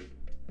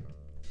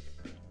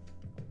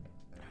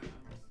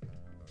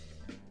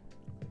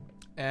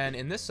 And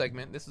in this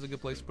segment, this is a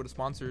good place to put a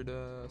sponsored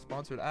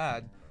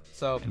ad.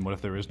 So And what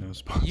if there is no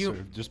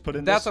sponsor? Just put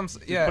in That's this.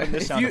 what I'm yeah, Put in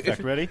this if sound you- effect.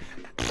 if- Ready?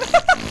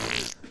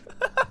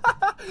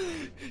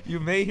 you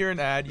may hear an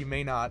ad, you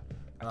may not.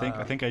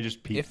 I think I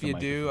just peeked. If the you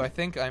do, microphone. I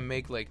think I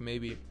make like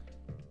maybe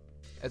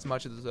as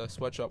much as a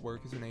sweatshop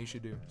work as an A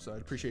should do. So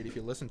I'd appreciate it if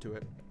you listen to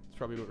it. It's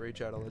probably what Ray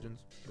Chat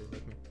Legends. They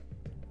like me.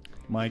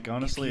 Mike,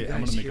 honestly, you I'm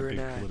guys gonna make hear a big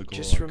an ad, political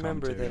just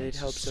remember commentary that on it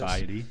helps us.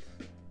 society.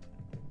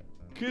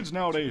 Kids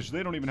nowadays,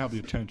 they don't even have the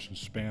attention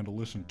span to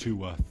listen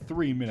to a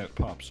 3-minute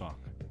pop song.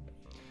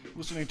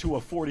 Listening to a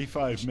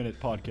 45-minute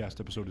podcast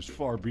episode is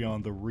far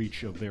beyond the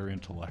reach of their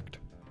intellect.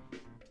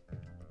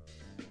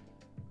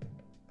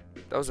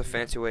 That was a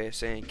fancy way of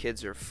saying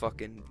kids are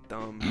fucking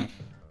dumb.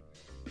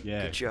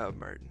 Yeah. Good job,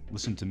 Martin.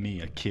 Listen to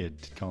me, a kid,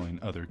 calling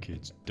other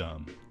kids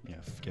dumb. Yeah,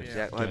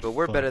 Exactly. But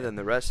we're better than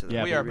the rest of them.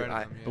 Yeah, We but are better than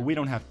them, But we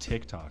don't have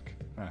TikTok.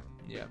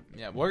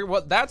 Yeah.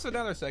 Well, that's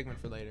another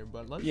segment for later.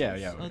 But let's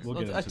Yeah, let's we'll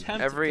get into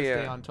attempt Every, to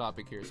stay on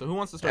topic here. So who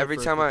wants to start every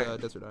first time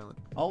with, Desert Island?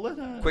 I'll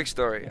let Quick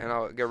story, and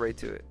I'll get right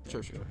to it.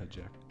 Sure. Go ahead,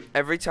 Jack.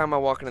 Every time I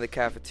walk into the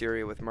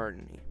cafeteria with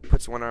Martin, he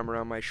puts one arm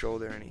around my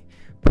shoulder and he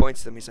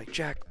points to them. He's like,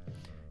 Jack,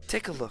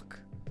 take a look.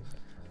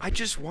 I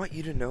just want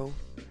you to know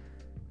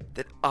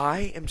that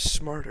I am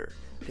smarter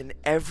than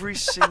every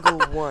single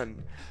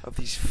one of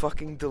these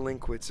fucking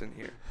delinquents in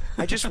here.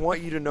 I just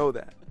want you to know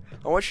that.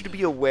 I want you to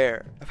be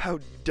aware of how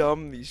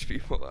dumb these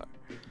people are.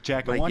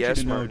 Jack, I Like, want yes,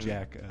 you to know, Martin,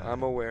 Jack.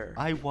 I'm aware.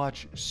 I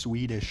watch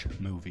Swedish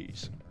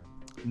movies.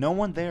 No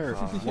one there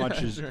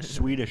watches That's right.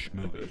 Swedish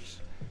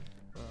movies.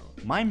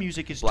 My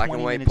music is Black 20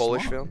 and white minutes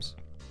Polish long. films?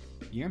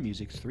 Your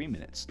music's 3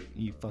 minutes.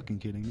 You fucking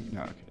kidding me?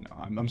 No, okay,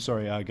 no. I'm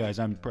sorry, guys.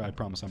 I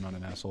promise I'm not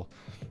an asshole.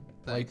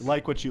 Thanks.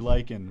 Like what you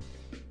like and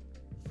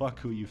fuck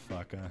who you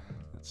fuck.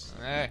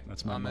 Hey,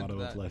 That's my I'm into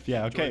motto of that. life.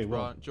 Yeah. Okay.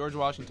 George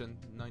Washington,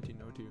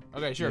 1902.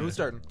 Okay, sure. Yeah. Who's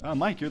starting?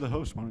 Mike, you're the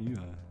host. Why don't you?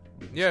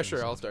 Yeah,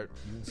 sure. I'll start.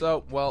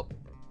 So, well,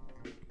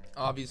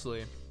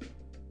 obviously,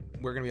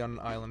 we're gonna be on an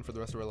island for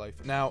the rest of our life.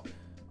 Now,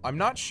 I'm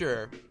not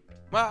sure.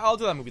 Well, I'll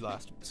do that movie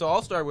last. So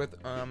I'll start with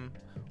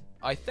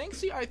I think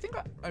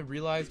I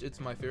realized it's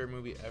my favorite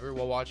movie ever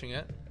while watching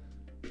it.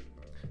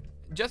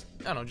 Just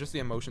I don't know, just the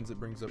emotions it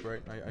brings up,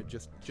 right? I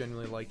just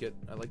genuinely like it.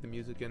 I like the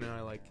music in it.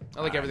 I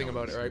like everything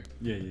about it, right?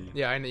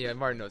 Yeah.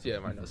 Martin knows. Yeah,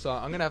 Martin knows. So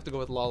I'm gonna have to go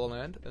with La La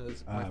Land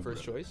as my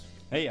first choice.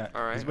 Hey. All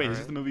right, Wait, all is this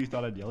right. the movie you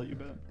thought I'd yell at you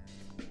about?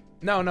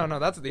 No,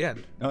 that's at the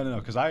end. No.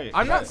 Because I'm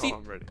not Oh,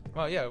 I'm ready.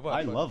 Well, yeah. What,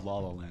 I what? love La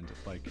La Land.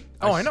 Like.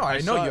 Oh, I know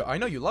saw you. it- I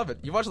know you love it.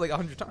 You watched it like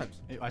 100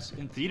 times.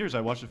 In theaters,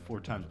 I watched it 4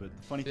 times. But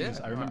the funny thing Yeah, is,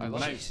 I remember I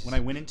when love I it. when I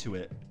went into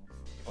it,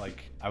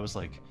 like I was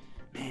like,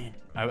 man,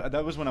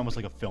 that was when I was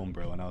like a film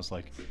bro, and I was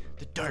like,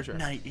 The Dark sure.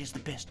 Knight is the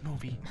best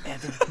movie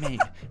ever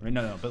made. Right?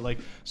 No, but like,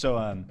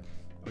 so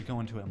we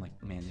go into it. I'm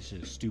like, man, this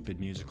is a stupid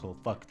musical.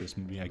 Fuck this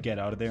movie. I get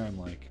out of there. I'm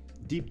like,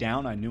 deep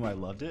down, I knew I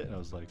loved it. And I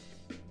was like,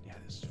 yeah,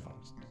 this is fun.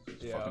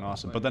 It's Yeah, fucking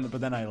awesome. like- But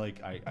then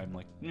I'm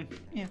like,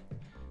 yeah.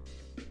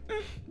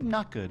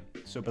 Not good.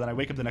 So, but then I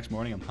wake up the next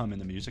morning, I'm humming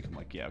the music. I'm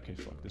like, yeah, okay,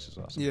 fuck, this is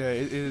awesome. Yeah,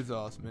 it is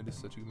awesome. It is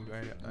such a good movie.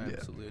 I Yeah.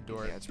 absolutely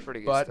adore Yeah, it. it's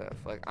pretty good But stuff.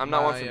 Like, I'm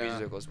not one for my,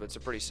 musicals, but it's a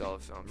pretty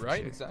solid film. For Right?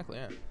 sure. Exactly.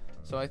 Yeah.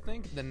 So I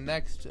think the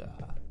next,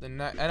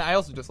 and I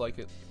also just like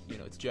it. You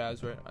know, it's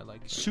jazz, right? I like.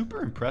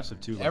 Super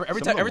impressive too. Like, Every some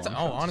of time- the every long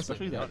time- oh, shots, honestly,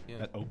 especially yeah.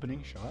 that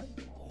opening shot.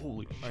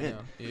 Holy I shit!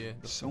 know. Yeah.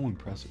 So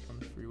impressive. On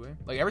the freeway.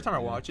 Like every time I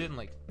Yeah. watch it, and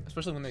like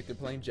especially when they're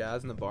playing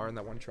jazz in the bar and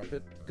that one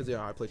trumpet, because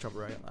I play trumpet,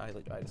 right?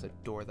 I just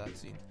adore that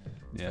scene.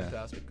 It's Yeah.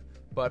 fantastic.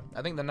 But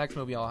I think the next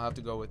movie I'll have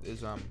to go with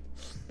is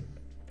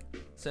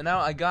So now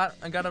I got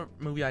a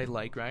movie I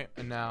like, right?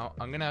 And now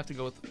I'm gonna have to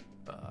go with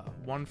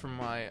one from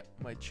my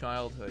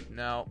childhood.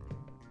 Now,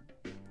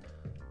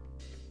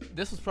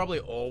 this was probably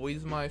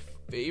always my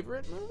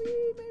favorite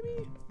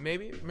movie,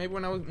 maybe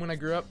when I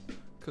grew up,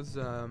 because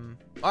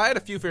I had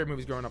a few favorite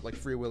movies growing up, like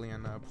Free Willy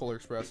and Polar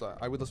Express.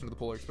 I would listen to the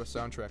Polar Express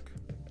soundtrack.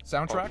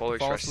 Oh, Polar fall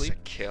Express is asleep. a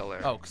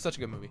killer. Oh, such a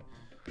good movie.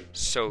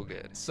 So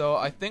good. So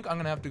I think I'm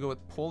gonna have to go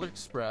with Polar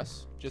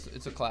Express. Just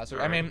it's a classic.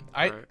 I mean,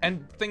 Alright.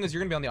 and the thing is,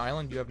 you're gonna be on the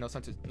island. You have no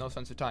sense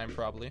of time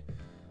probably.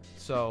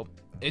 So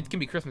it can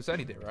be Christmas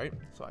any day, right?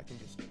 So I can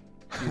just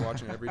be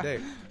watching it every day.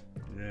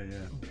 Yeah.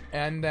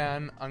 And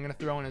then I'm gonna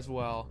throw in as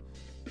well.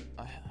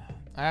 I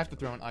have to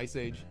throw in Ice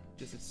Age.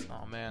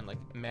 Oh man, like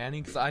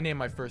Manny, because I named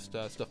my first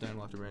stuffed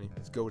animal after Manny.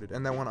 It's goated.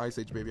 And that one Ice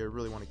Age baby, I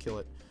really want to kill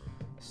it.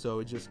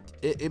 So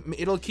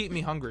it'll keep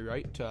me hungry,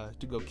 right? To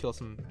go kill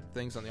some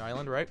things on the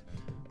island, right?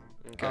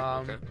 Okay.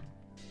 Okay.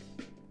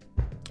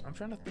 I'm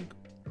trying to think.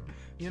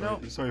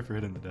 Sorry for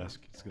hitting the desk.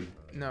 It's gonna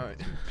No,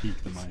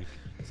 peak the mic.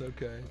 it's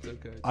okay. It's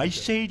okay.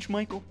 Ice Age,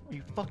 Michael? Are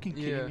you fucking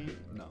kidding Yeah. me?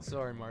 No.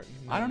 Sorry, Martin.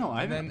 I don't know.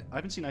 I And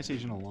haven't seen Ice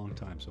Age in a long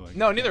time, so I.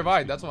 No, neither have I.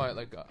 can't That's speak why, on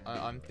it. like,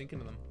 I'm thinking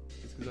of them.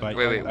 It's 'cause But-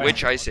 Wait, I-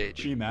 which Ice Age?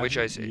 Can you imagine Which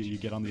Ice You, Age? you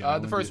get on the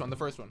island. The first one. The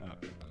first one.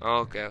 Oh. Oh,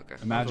 okay.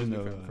 Imagine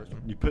That was though, my first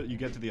one. you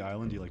get to the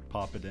island, you like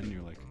pop it in,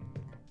 you're like,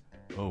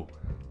 oh,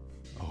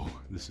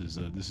 this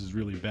is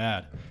really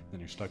bad. Then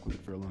you're stuck with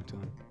it for a long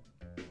time.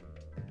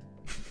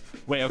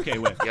 Wait.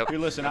 Yep. Here,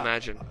 listen.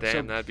 Imagine.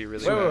 Damn, that'd be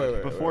really Wait,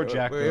 bad. Before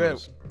Jack wait.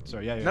 goes.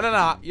 Sorry. Yeah.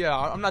 No. Yeah,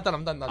 I'm not done.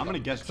 I'm done. I'm gonna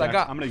guess. So I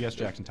got- I'm gonna guess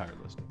Jack's entire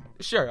list.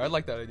 Sure, I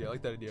like that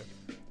idea.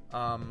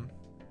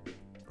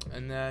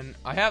 And then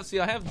I have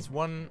this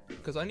one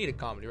because I need a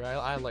comedy, right?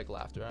 I like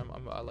laughter.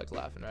 I like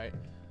laughing, right?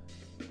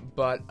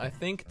 But I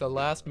think the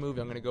last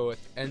movie I'm gonna go with,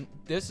 and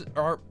this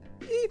are,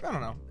 I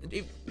don't know,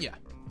 yeah.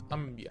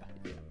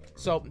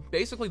 So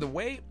basically, the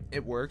way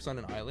it works on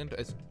an island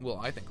is, well,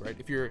 I think, right?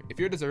 If you're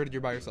deserted,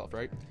 you're by yourself,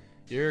 right?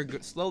 You're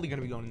slowly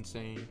gonna be going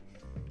insane.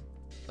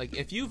 Like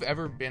if you've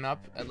ever been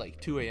up at like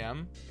 2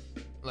 a.m.,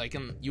 like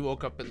and you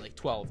woke up at like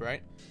 12,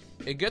 right?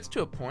 it gets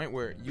to a point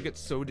where you get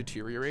so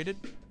deteriorated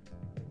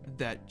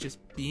that just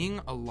being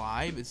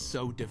alive is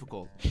so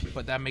difficult,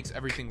 but that makes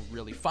everything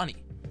really funny.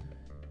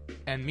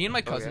 And me and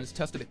my cousins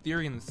tested a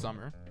theory in the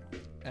summer,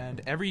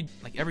 and every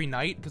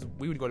night, because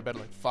we would go to bed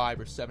at like 5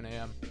 or 7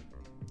 a.m.,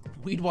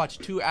 we'd watch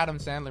 2 Adam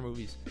Sandler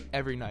movies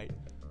every night.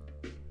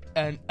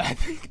 And I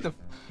think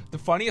the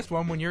funniest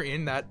one, when you're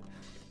in that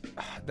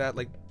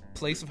like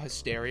place of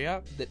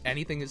hysteria that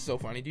anything is so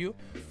funny to you.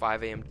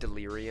 5 a.m.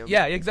 delirium.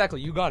 Yeah,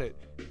 exactly. You got it.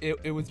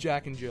 It was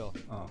Jack and Jill.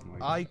 Oh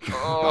my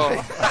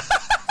god.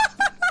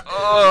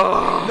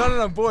 Oh.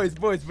 No, boys.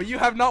 But you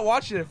have not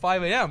watched it at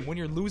 5 a.m. when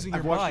you're losing your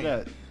I've watched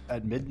mind. it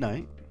at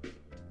midnight.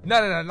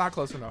 No, not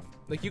close enough.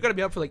 Like, you gotta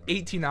be up for like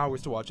 18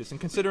 hours to watch this. And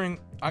considering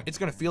it's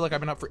gonna feel like I've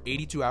been up for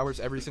 82 hours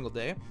every single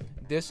day,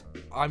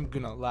 I'm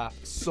gonna laugh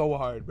so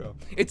hard, bro.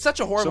 It's such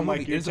a horrible So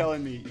Mike, movie.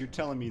 you're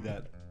telling me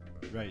that,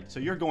 right? So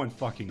you're going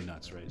fucking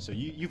nuts, right? So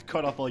you've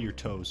cut off all your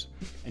toes,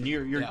 and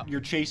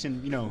you're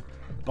chasing,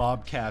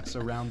 bobcats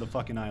around the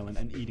fucking island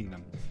and eating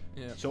them.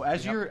 Yeah. So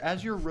as you're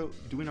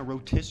doing a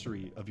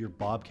rotisserie of your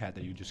bobcat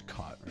that you just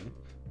caught, right?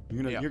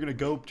 You're gonna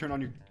go turn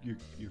on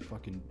your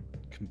fucking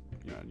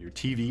your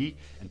TV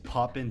and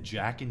pop in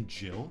Jack and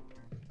Jill.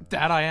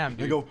 That I am,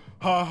 dude. They go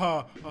ha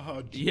ha ha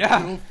ha.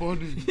 Yeah. So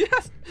funny.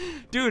 Yes,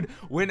 dude.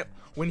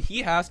 When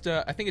he has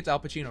to, I think it's Al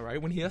Pacino,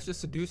 right? When he has to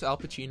seduce Al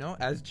Pacino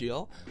as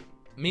Jill,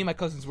 me and my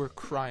cousins were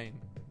crying.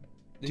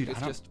 Dude,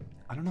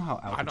 I don't know how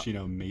Al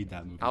Pacino made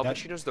that movie. Al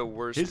Pacino's the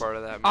worst part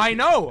of that movie. I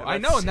know,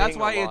 and that's saying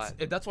why a lot.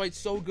 that's why it's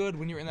so good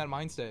when you're in that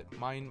mind state.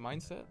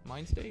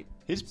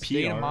 His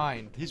State of PR,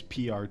 mind. his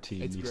PR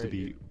team It's needs great, to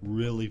be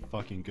really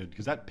fucking good,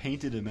 because that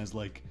painted him as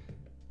like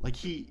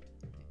he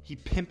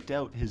pimped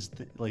out his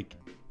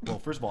well,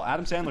 first of all,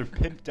 Adam Sandler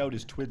pimped out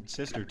his twin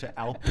sister to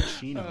Al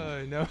Pacino.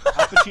 I know.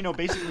 Al Pacino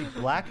basically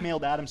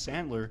blackmailed Adam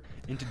Sandler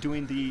into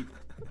doing the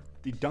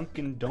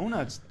Dunkin'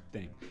 Donuts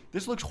thing.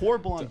 This looks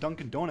horrible on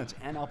Dunkin' Donuts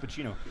and Al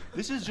Pacino.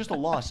 This is just a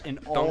loss in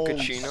all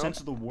Dunkachino? sense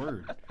of the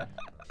word.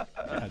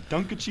 Yeah,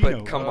 Dunkachino.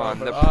 But come on,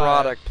 the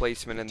product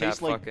placement in that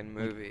tastes like- fucking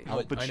movie. Al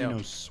I know.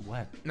 Pacino's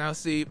sweat. Now,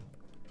 see,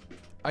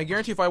 I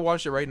guarantee if I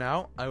watched it right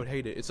now, I would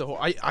hate it. It's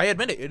I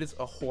admit it is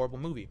a horrible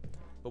movie.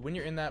 But when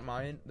you're in that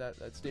mind, that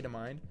state of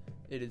mind,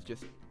 it is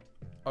just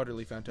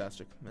utterly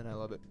fantastic, and I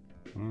love it.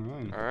 All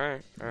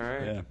right. All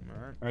right. Yeah.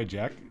 All All right,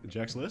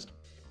 Jack's list?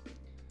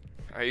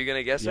 Are you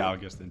gonna guess Yeah, it? I'll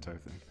guess the entire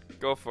thing.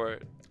 Go for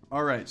it.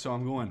 All right, so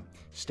I'm going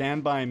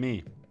Stand By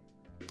Me,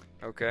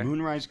 Okay.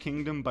 Moonrise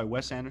Kingdom by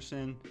Wes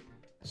Anderson,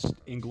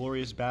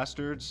 Inglourious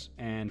Bastards,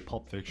 and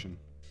Pulp Fiction.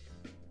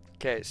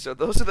 Okay, so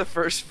those are the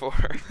first 4.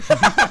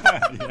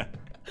 Yeah.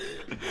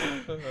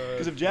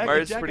 Because if Jack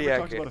Mark's ever pretty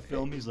talks accurate. about a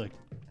film, he's like,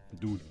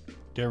 dude,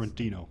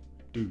 Tarantino.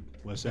 Dude,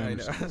 Wes I know.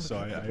 Anderson.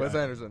 So Wes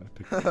Anderson. I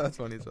picked it. That's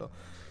funny as well.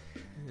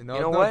 You know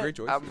no, what? Great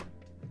choice.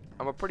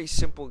 I'm a pretty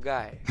simple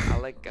guy. I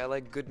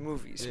like good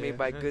movies Yeah, made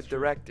by that's good true.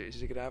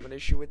 directors. You gonna have an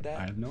issue with I that?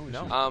 have no issue.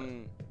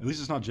 No. At least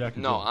it's not Jack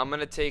and No, Jill. I'm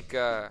gonna take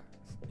Yeah,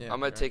 I'm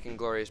gonna fair. take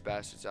Inglourious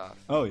Bastards off.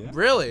 Oh, yeah?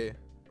 Really?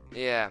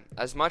 Yeah,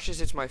 as much as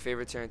it's my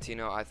favorite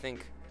Tarantino, I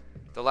think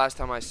the last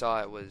time I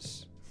saw it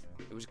was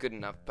good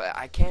enough. But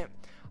I can't.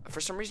 For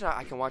some reason,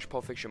 I can watch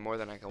Pulp Fiction more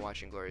than I can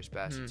watch Inglourious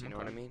Bastards. You know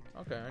what I mean?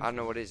 Okay. I don't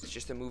know what it is. It's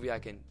just a movie I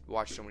can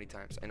watch so many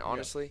times. And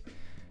honestly,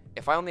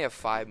 if I only have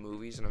 5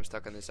 movies and I'm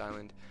stuck on this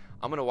island,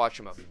 I'm gonna watch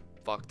them a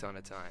fuck ton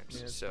of times.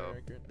 Yeah, So very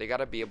accurate. they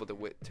gotta be able to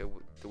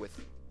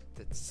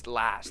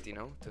last,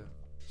 to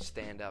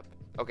stand up.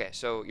 Okay,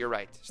 so you're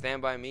right.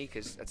 Stand By Me,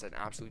 because that's an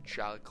absolute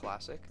child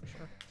classic.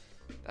 Sure.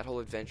 That whole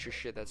adventure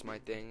shit, that's my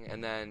thing.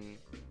 And then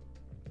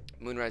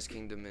Moonrise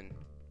Kingdom and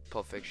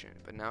Pulp Fiction.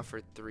 But now for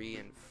 3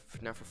 and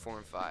now for 4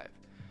 and 5,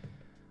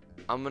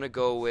 I'm gonna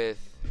go with.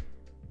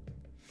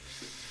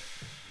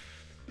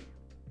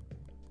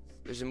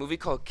 There's a movie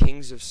called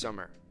Kings of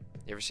Summer.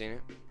 You ever seen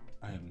it?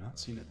 I have not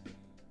seen it.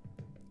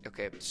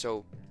 Okay,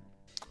 so,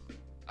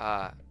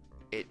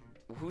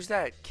 who's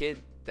that kid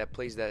that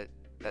plays that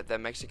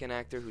Mexican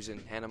actor who's in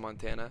Hannah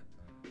Montana?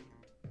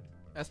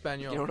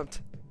 Espanol. You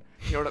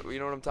know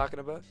what I'm talking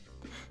about?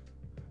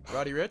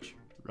 Roddy Rich?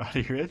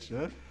 Roddy Rich?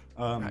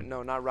 Huh?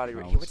 No, not Roddy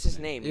Rich. no, What's his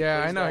name? He Yeah,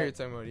 I plays know that- who you're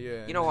talking about.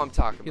 Yeah. You know who I'm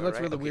talking about, He looks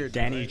right? really Okay. weird.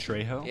 Danny right?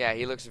 Trejo? Yeah,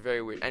 he looks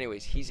very weird.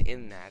 Anyways, he's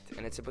in that,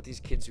 and it's about these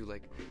kids who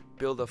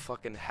build a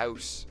fucking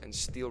house and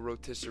steal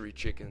rotisserie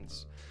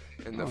chickens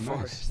in the Oh, nice.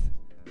 forest.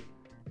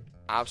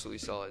 Absolutely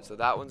solid. So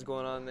that one's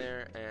going on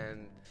there,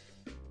 and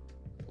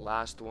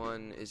last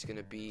one is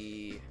gonna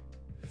be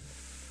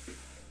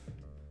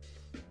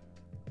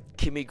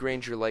Kimmy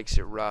Granger Likes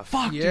It Rough.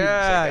 Fuck, dude.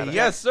 Yeah, Jack,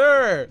 yes,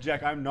 sir.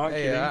 Jack, I'm not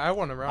Hey, kidding. I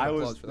want a round of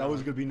applause for that. That was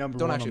one. going to be number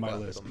Don't 1 on actually my clap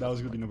it, list. don't That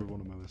was clap going to be it. number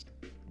 1 on my list.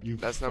 You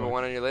That's number fuck.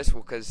 1 on your list,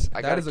 because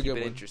I That gotta is a keep good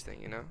it one.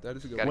 interesting, That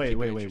is a good Gotta one. keep it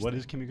Wait. interesting. What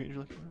is Kimmy Granger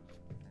looking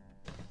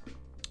for?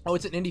 Oh,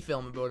 it's an indie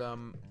film about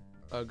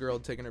a girl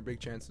taking her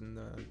big chance in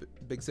the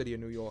big city of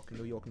New York.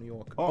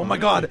 Oh, my really?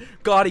 God,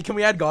 Gotti! Can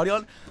we add Gotti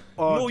on?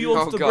 Oh, New dude.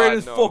 York's Oh, the God,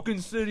 greatest no.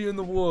 fucking city in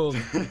the world.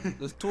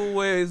 There's 2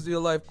 ways your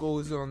life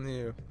goes on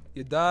here.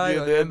 You die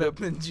You or you end did.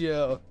 up in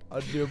jail. I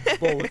do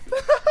both.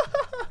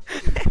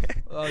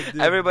 Oh,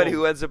 dude, Everybody both.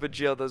 who ends up in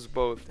jail does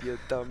both. You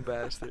dumb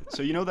bastard.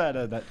 So you know that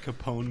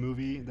Capone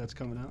movie that's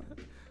coming out?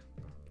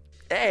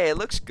 Hey, it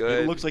looks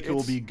good. It looks like it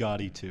will It's- be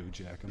Gotti too,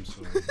 Jack. I'm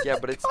sorry. Yeah,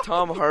 but it's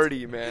Tom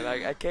Hardy, man.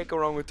 I can't go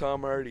wrong with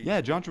Tom Hardy.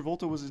 Yeah, John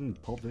Travolta was in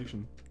Pulp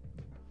Fiction.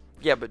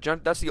 Yeah, but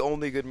that's the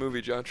only good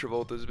movie John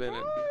Travolta's been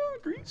in.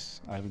 Grease.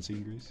 I haven't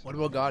seen Grease. What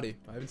about Gotti?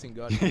 I haven't seen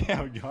Gotti.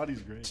 Yeah,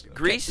 Gotti's great.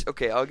 Grease?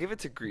 Okay, I'll give it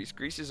to Grease.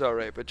 Grease is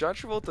alright, but John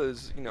Travolta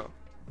is,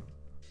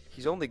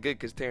 he's only good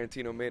because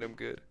Tarantino made him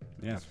good.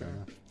 Yeah, fair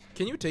enough.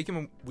 Can you take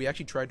him? We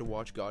actually tried to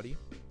watch Gotti.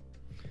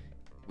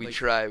 We Like-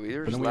 try. We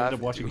were But just then we ended laughing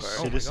up watching too hard.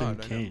 Oh my Citizen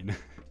God, I know. Kane.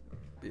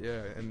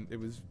 Yeah, and it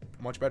was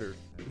much better.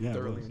 We Yeah, it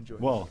thoroughly was. enjoyed.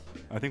 Well,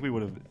 I think we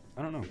would have.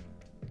 I don't know.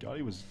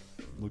 Gotti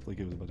looked like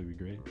it was about to be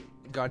great.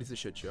 Gotti's a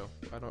shit show.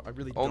 I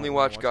really Only don't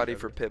watch wanna Gotti it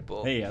for ever.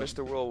 Pitbull. Hey,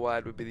 Mr.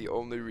 Worldwide would be the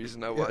only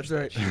reason I Yeah, watched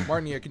that's that right. shit.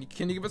 Martin, yeah,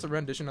 can you give us a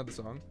rendition of the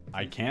song?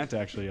 I can't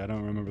actually. I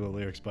don't remember the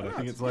lyrics, but I Ah,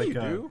 think it's yeah, like. you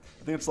do.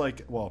 I think it's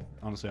like. Well,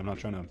 honestly, I'm not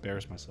trying to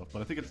embarrass myself,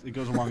 but I think it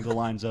goes along the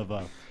lines of,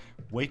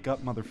 "Wake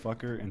up,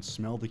 motherfucker, and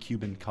smell the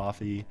Cuban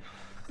coffee.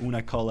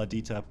 Una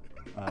coladita.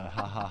 Ha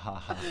ha ha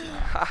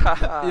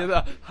ha. Yeah,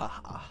 the ha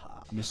ha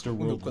ha. Mr.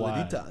 Uno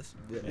Worldwide." coladitas.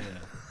 Yeah.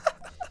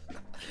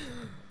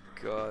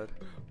 God.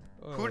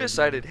 Oh, Who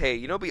decided,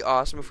 hey, it'd be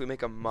awesome if we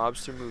make a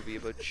mobster movie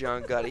about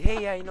John Gotti?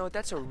 Hey, yeah,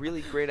 that's a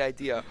really great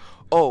idea.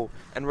 Oh,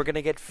 and we're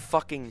gonna get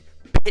fucking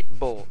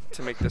Pitbull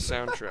to make the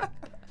soundtrack.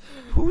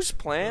 Whose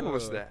plan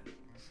was that?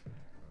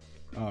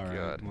 All right.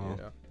 God. Well,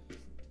 Yeah.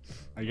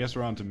 I guess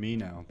we're on to me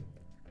now.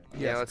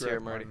 Yeah, let's hear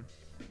it, correct,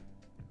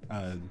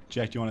 Marty.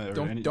 Jack, do you want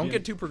to? Don't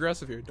get too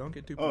progressive here. Don't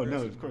get too Oh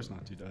progressive. no, of course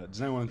not, dude.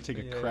 Does anyone want to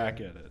take a Yeah.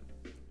 crack at it?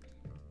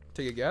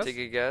 Take a guess. Take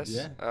a guess.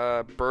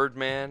 Yeah.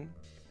 Birdman.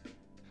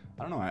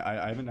 I don't know.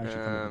 I haven't actually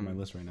come up with my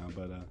list right now,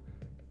 but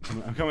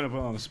I'm coming up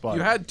on the spot.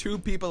 You had two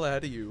people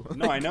ahead of you.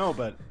 No, I know,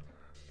 but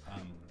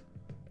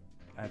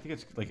I think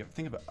it's like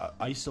think of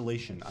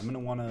isolation. I'm gonna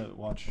want to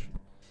watch.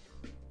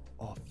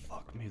 Oh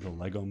fuck me, the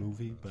Lego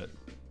Movie, but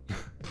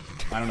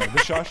I don't know. The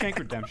Shawshank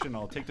Redemption.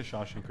 I'll take the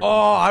Shawshank Redemption.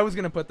 Oh, I was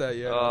gonna put that.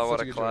 Yeah. Oh, that's what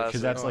such a good choice. classic.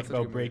 because that's Oh, like such a good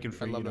about movie. breaking I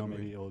free. love that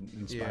Maybe movie. it'll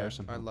inspire Yeah,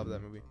 something. I love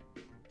that movie.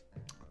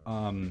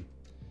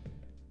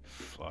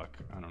 Fuck,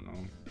 I don't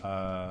know.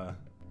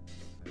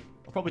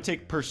 I'll probably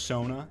take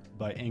Persona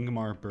by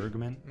Ingmar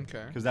Bergman.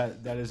 Okay. Because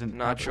that is an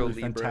Nacho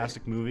absolutely Libre.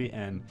 fantastic movie,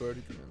 and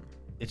Birdman.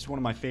 it's one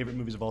of my favorite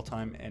movies of all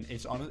time. And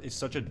it's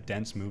such a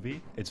dense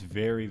movie. It's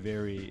very,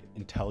 very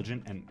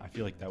intelligent, and I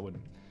feel like that would.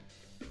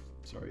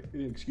 Sorry,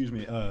 excuse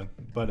me.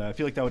 But I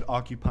feel like that would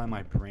occupy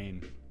my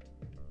brain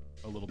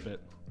a little bit.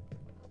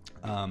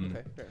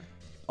 Okay, fair.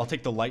 I'll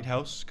take The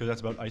Lighthouse because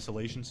that's about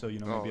isolation. So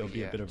maybe Oh, it'll be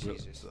yeah, a bit of.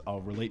 Jesus. I'll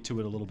relate to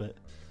it a little bit.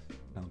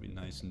 That'll be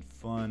nice and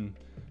fun.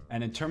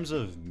 And in terms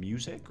of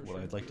music,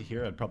 what I'd like to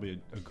hear, I'd probably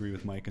agree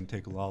with Mike and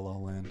take La La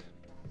Land.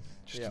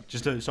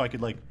 So I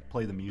could like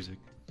play the music.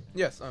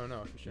 Yes. Oh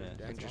no, for sure. Yeah.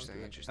 Dance along Interesting, to it.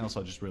 And interesting.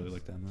 also, I just really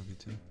like that movie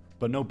too.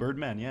 But no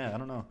Birdman, yeah, I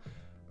don't know.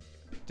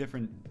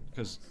 Different,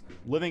 because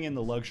living in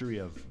the luxury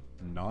of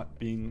not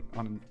being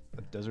on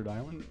a desert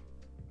island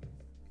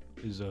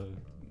is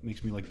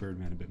makes me like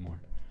Birdman a bit more.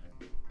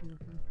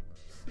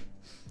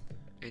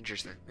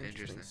 Interesting.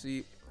 Interesting.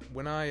 See,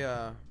 when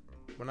I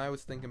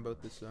was thinking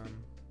about this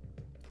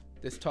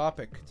this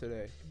topic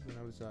today, when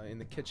I was in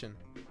the kitchen,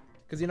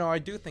 because I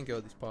do think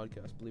about these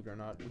podcasts. Believe it or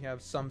not, we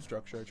have some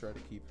structure. I try to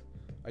keep.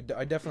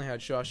 I definitely had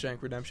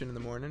Shawshank Redemption in the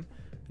morning,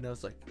 and I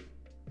was like,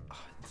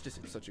 it's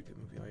such a good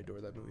movie. I adore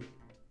that movie.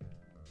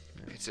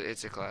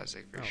 It's a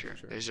classic for Oh, for sure.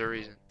 sure. There's a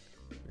reason.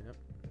 Yep,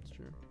 it's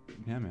true.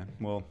 Yeah, man.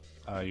 Well,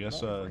 I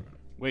guess. Oh, my.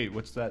 Wait,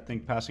 what's that thing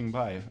passing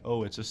by?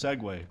 Oh, it's a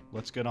Segway.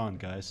 Let's get on,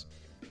 guys.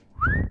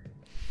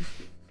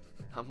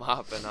 I'm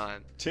hopping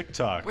on.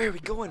 TikTok. Where are we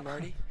going,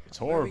 Marty? It's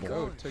Where are we horrible.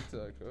 going? Oh,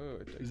 TikTok. Oh,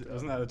 TikTok.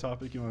 Isn't that a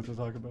topic you wanted to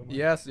talk about? Mike?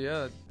 Yes,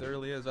 yeah, it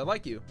thoroughly is. I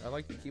like you. I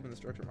like you keeping the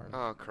structure, Martin.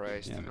 Oh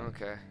Christ. Yeah, man.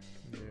 Okay.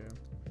 Yeah.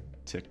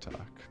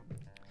 TikTok.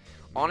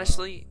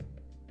 Honestly,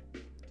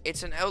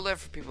 it's an outlet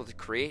for people to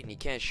create, and you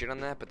can't shit on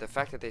that. But the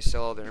fact that they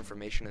sell all their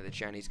information to the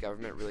Chinese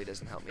government really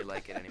doesn't help me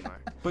like it anymore.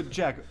 But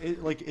Jack,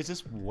 is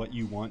this what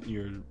you want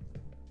your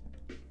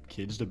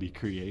kids to be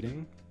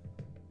creating?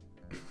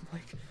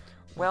 Like,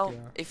 Well, yeah.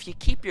 if you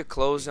keep your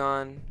clothes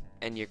on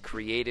and you're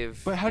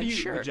creative, But how do then you,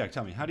 sure. Jack?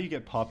 Tell me, how do you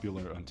get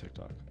popular on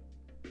TikTok?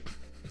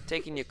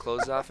 Taking your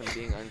clothes off and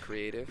being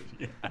uncreative.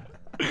 Yeah,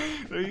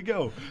 there you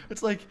go.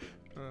 It's like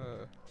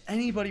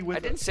anybody with. I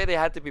didn't say they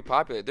had to be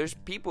popular. There's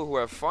people who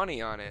are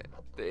funny on it.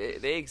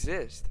 They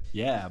exist.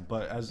 Yeah,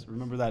 but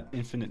remember that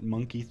infinite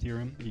monkey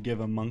theorem? You give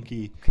a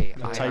monkey Okay,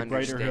 a I typewriter,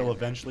 understand. he'll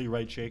eventually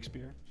write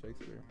Shakespeare.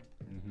 Shakespeare.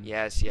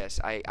 Yes,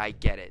 I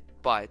get it.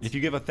 But If you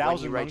give when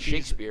 1,000 you write monkeys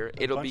Shakespeare,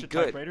 a it'll bunch be of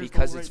good typewriters,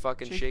 because they'll it's write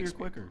fucking Shakespeare.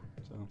 quicker.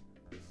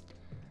 So.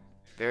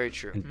 Very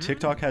true. And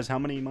TikTok has how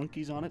many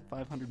monkeys on it?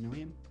 500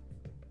 million.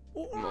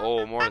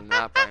 Oh, more than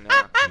that by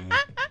now. Yeah.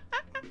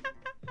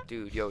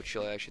 Dude, yo,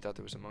 chill. I actually thought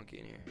there was a monkey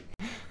in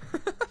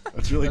here.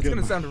 That's really That's good.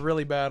 gonna Mike. sound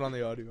really bad on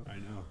the audio. I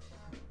know.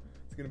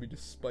 It's gonna be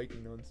just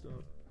spiking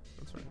nonstop.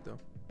 That's right though.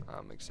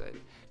 I'm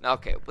excited. Now,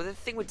 okay, but the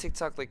thing with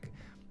TikTok, like,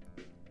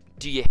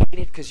 Do you hate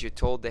it because you're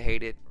told to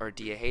hate it, or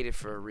do you hate it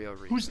for a real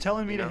reason? Who's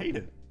telling me you to know? hate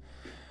it?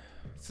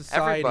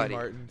 Society, Everybody.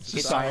 Martin. It's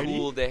Society?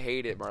 cool to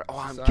hate it, Martin. Oh,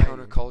 I'm Society.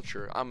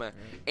 counterculture. I'm a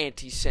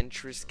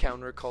anti-centrist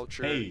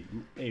counterculture.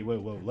 Hey,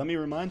 whoa. Let me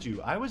remind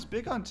you, I was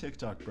big on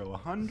TikTok, bro.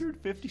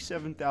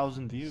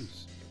 157,000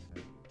 views.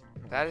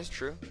 That is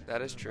true.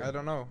 That is true. I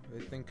don't know.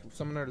 I think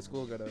someone at a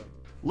school got a.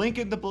 Link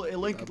in the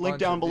link bunch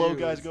down of below, views.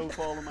 guys. Go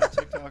follow my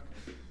TikTok.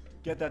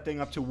 Get that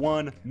thing up to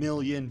 1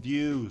 million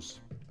views.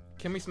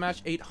 Can we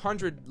smash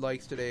 800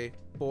 likes today,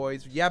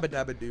 boys? Yabba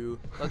dabba doo.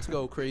 Let's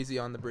go crazy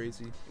on the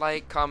brazy.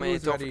 Like, comment,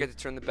 Who's don't ready- forget to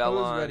turn the bell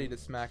Who's on. ready to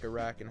smack a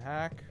rack and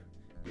hack?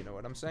 You know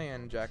what I'm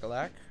saying,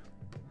 jack-a-lack.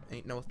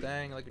 Ain't no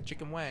thing like a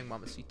chicken wang,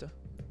 mamacita.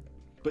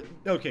 But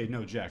okay,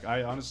 no, Jack.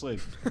 I honestly,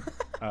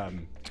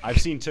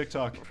 I've seen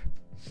TikTok.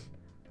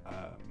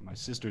 My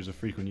sister's a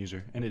frequent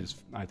user, and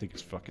I think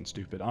it's fucking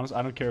stupid. Honestly,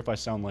 I don't care if I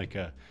sound like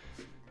a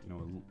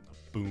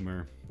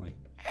boomer. Like,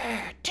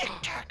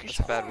 TikTok is That's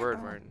a bad word,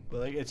 Martin.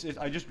 But like,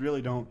 I just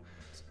really don't.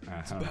 It's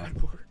I a don't bad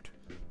know. word.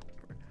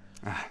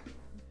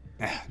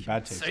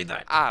 Bad taste. Say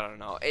that. I don't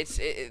know.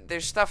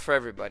 There's stuff for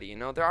everybody, you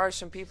know. There are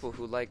some people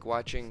who like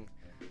watching,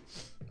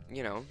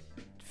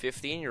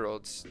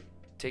 15-year-olds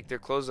take their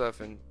clothes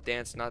off and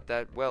dance not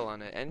that well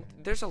on it. And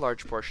there's a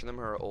large portion of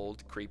them who are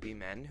old, creepy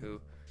men who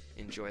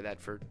enjoy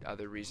that for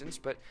other reasons.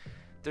 But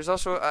there's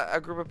also a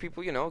group of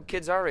people,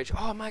 kids our age.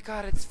 Oh my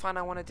God, it's fun.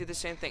 I want to do the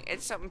same thing.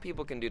 It's something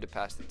people can do to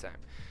pass the time.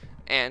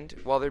 And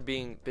while they're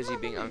being busy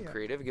being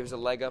uncreative, it gives a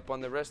leg up on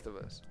the rest of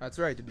us. That's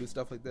right, to do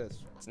stuff like this.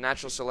 It's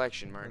natural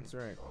selection, Martin. That's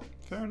right.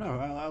 Fair enough.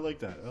 I like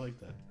that.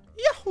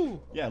 Yahoo!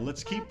 Yeah,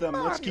 let's keep them.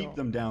 Let's keep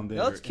them down there.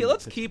 Let's in the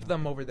keep TikTok.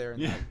 them over there.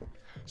 Yeah.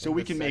 So in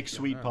we the can make section.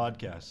 sweet Oh.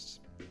 podcasts.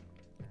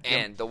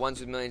 And the ones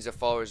with millions of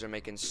followers are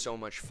making so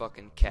much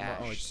fucking cash.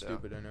 Oh, it's so.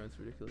 stupid. I know it's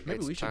ridiculous. Maybe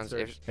It's we should tons-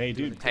 start. if- Hey,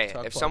 doing dude. a Hey,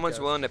 TikTok if someone's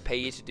podcast. willing to pay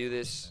you to do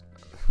this,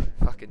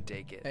 fucking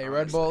take it. Hey, honestly.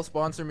 Red Bull,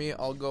 sponsor me.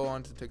 I'll go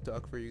on to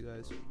TikTok for you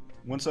guys.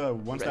 Once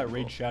Red that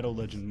Raid Bull. Shadow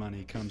Legend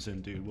money comes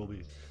in, dude, we'll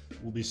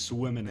be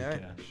swimming Yeah. in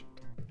cash.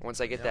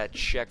 Once I get Yeah. that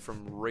check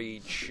from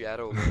Raid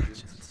Shadow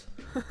Legends.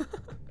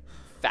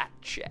 Fat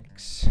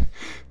checks.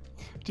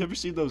 Do you ever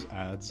see those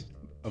ads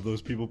of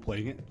those people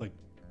playing it? Like,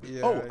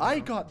 Yeah, oh, I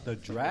know. got the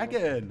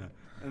dragon,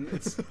 and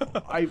it's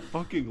I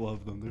fucking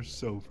love them. They're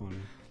so funny.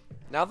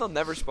 Now they'll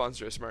never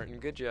sponsor us, Martin.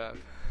 Good job.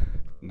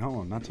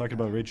 No, I'm not talking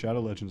about Raid Shadow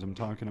Legends. I'm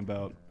talking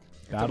about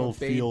You're talking about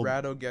Battlefield.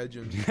 Rado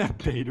Gadget.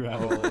 Paid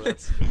Rattle.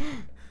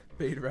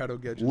 Paid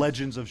Rado Gadget.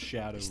 Legends of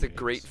Shadow. It's the Waves.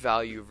 great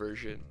value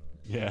version.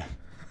 Yeah.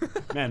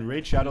 Man,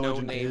 Raid Shadow No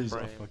Legend name is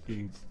brand. a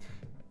fucking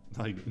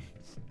like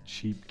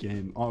cheap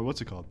game. Oh,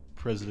 what's it called?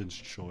 President's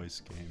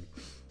Choice game.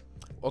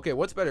 Okay,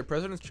 what's better,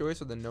 President's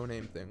Choice or the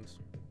no-name things?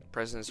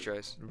 President's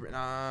choice.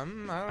 I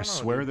don't know. I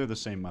swear dude. they're the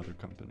same mother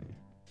company.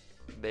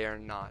 They are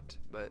not,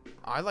 but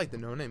I like the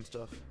no-name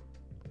stuff.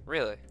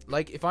 really.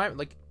 Like if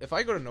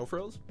I go to No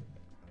Frills,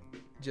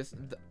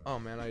 oh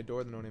man, I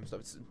adore the no-name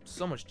stuff. It's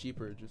so much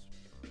cheaper.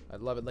 I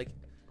love it. Like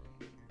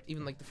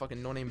even like the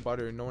fucking no-name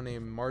butter,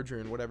 no-name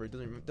margarine, whatever. It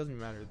doesn't even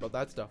matter about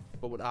that stuff.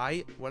 But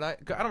I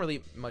don't really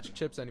eat much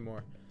chips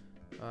anymore.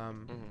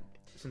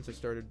 Since I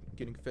started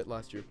getting fit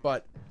last year,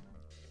 but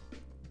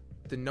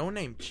the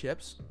no-name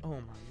chips, oh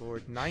my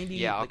lord, 90.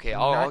 Yeah, like, okay,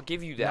 I'll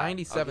give you that. I'll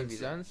 97 give you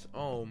that. cents.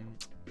 Oh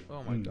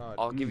my god.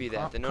 I'll give you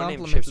that. The Com- no-name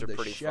compliments chips of are the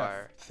pretty chef.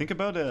 fire. Think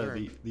about They're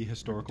the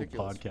historical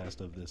ridiculous.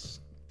 podcast of this.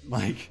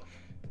 Like,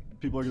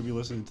 people are gonna be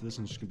listening to this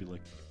and it's just gonna be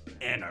like,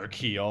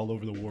 anarchy all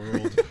over the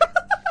world,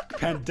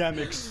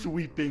 pandemic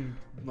sweeping,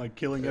 like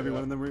killing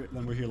everyone, and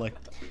then we're here like,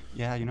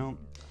 yeah, no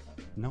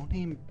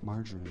name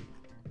margarine.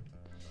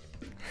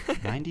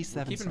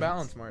 97 Keeping cents.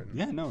 balance, Martin.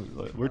 Yeah, no,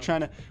 we're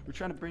trying to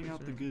bring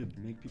out the good,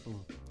 make people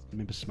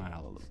maybe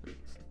smile a little bit.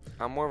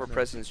 I'm more of a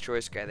President's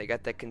Choice guy. They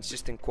got that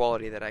consistent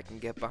quality that I can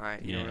get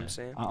behind. You know what I'm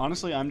saying?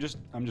 Honestly, I'm just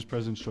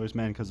President's Choice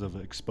man because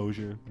of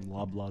exposure and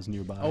Loblaws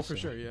nearby. Oh, for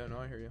so- sure. Yeah, no,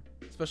 I hear you.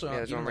 Especially Yeah, on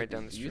there's even one right like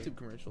down the the street. YouTube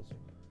commercials.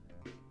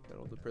 Got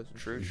all the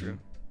presidents. True,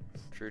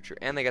 Mhm. true.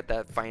 And they got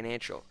that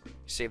financial.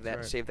 Save that,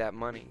 Right. save that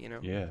money. You know.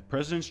 Yeah,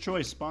 President's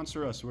Choice,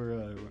 sponsor us.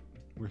 We're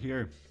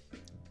here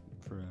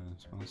for a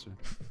sponsor.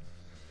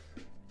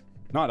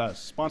 Not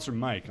us. Sponsor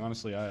Mike.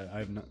 Honestly, I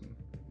have not.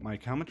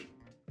 Mike, how much?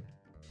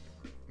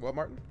 What,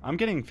 Martin? I'm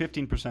getting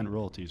 15%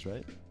 royalties,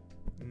 right?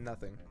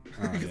 Nothing.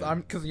 Oh, Because yeah.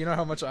 because you know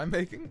how much I'm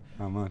making?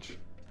 How much?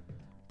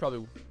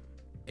 Probably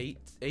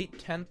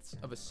 8/10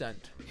 of a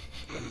cent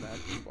from that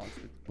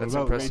sponsor. What That's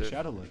about impressive. Raid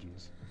Shadow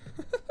Legends?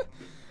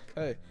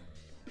 Hey,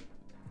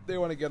 they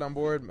want to get on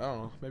board. I don't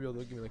know. Maybe they'll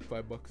give me like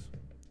 $5.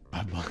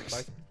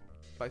 $5.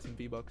 Buy some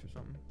V-Bucks or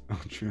something.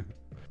 Oh, true.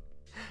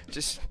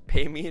 Just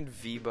pay me in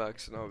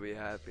V-Bucks and I'll be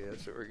happy.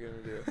 That's what we're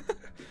gonna do.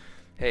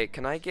 Hey,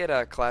 can I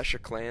get Clash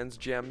of Clans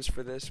gems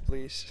for this,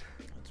 please?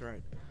 That's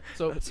right.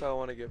 So That's how I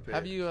want to get paid.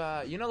 have you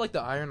like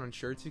the iron on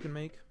shirts you can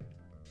make?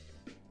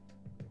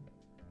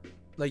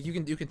 Like you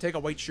can take a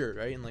white shirt,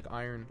 right, and like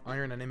iron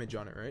an image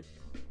on it, right?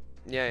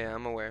 Yeah,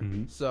 I'm aware.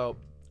 Mhm. So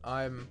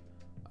I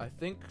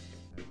think,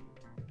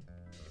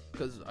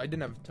 because I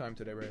didn't have time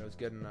today, right? I was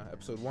getting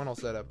episode 1 all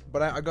set up,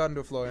 but I got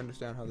into a flow. I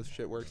understand how this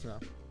shit works now.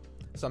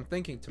 So I'm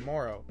thinking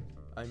tomorrow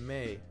I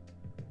may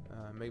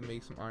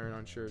make some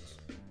iron-on shirts.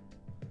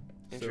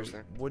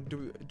 Interesting. So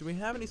do we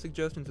have any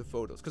suggestions of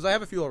photos? Because I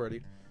have a few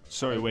already.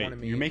 Sorry, Like wait. one of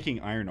me- You're making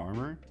iron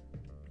armor?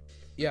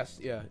 Yes,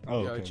 yeah.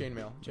 Oh, yeah, okay.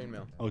 Chainmail.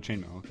 Oh,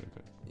 chainmail. Okay.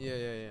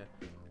 Yeah.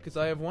 Because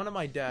I have one of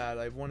my dad,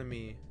 I have one of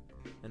me,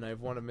 and I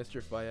have one of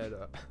Mr.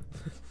 Fayetta.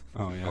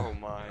 Oh yeah. Oh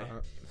my.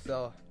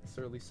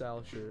 Surly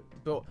Sal shirt.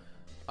 But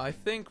I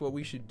think what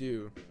we should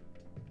do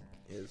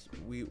is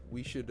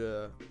we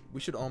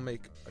should all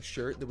make a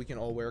shirt that we can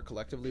all wear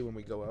collectively when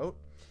we go out.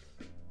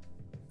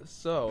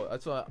 So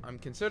that's what I'm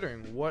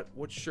considering. What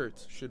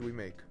shirts should we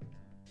make?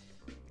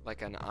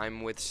 Like an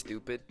I'm with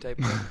stupid type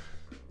thing.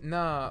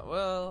 Nah,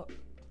 well,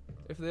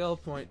 if they all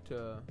point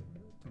to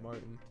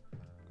Martin,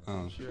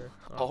 Oh. sure.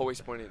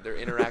 Always pointing. They're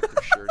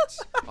interactive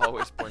shirts.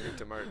 Always pointing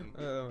to Martin.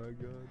 Oh my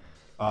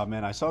god.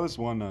 Man, I saw this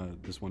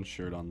one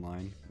shirt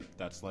online.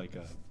 That's like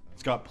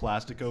it's got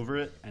plastic over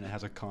it and it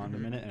has a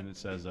condom in it and it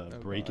says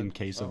break in God.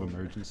 case of Oh.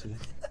 emergency.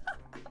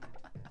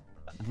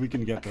 If we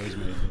can get those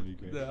made, that'd be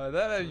great.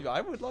 That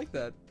I would like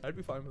that. I'd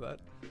be fine with that.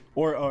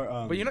 Or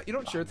But you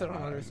know shirts I don't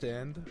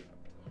understand.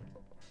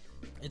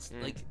 It's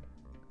like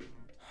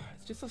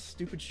it's just those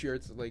stupid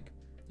shirts. Like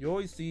you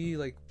always see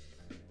like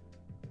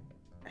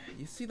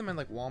you see them in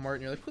like Walmart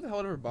and you're like, who the hell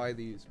would ever buy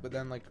these? But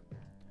then like,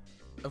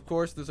 of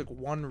course, there's like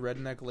one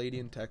redneck lady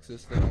in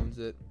Texas that owns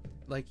it.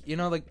 Like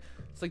like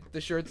it's like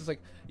the shirts. It's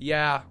like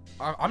yeah,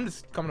 I'm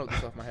just coming up with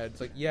this off my head.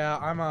 It's like yeah,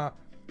 I'm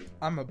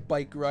a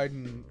bike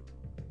riding,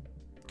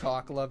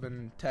 cock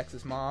loving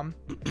Texas mom,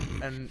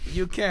 and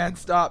you can't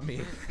stop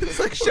me. It's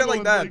like shit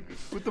like that.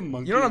 With the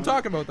monkey. You know what I'm on it.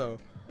 talking about though?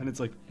 And it's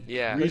like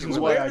Yeah. reasons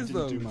who why I wears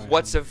didn't do those? my.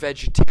 What's a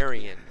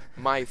vegetarian?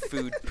 My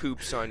food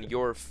poops on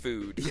your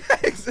food. Yeah,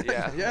 exactly.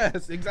 Yeah.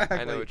 Yes, exactly.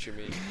 I know what you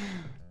mean.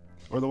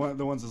 Or the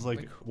ones that's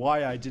like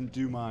why I didn't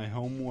do my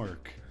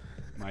homework.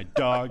 My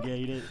dog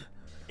ate it.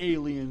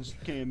 Aliens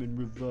came and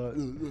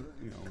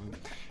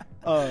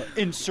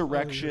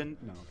insurrection.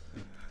 No.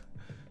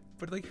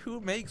 But like,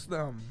 who makes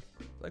them?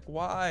 Like,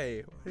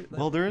 why? Like,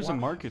 Well, there is a why?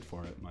 market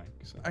for it, Mike.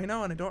 So. I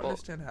know, and I don't Well,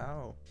 understand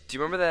how. Do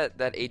you remember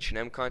that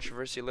H&M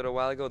controversy a little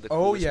while ago? The Oh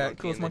coolest yeah,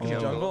 monkey coolest in the monkey in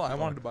the jungle. jungle. I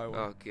wanted to buy one.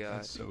 Oh god.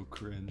 That's so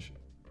cringe.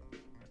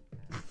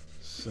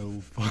 So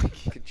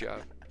fucking. Good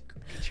job.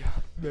 Good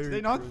job. Did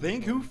they not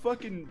think who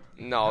fucking?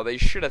 No, they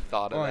should have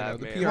thought of Oh, I that, know,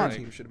 the man. PR Come on,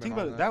 team should have think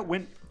been about on it. That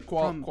went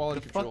from Quality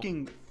the control.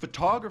 fucking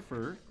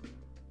photographer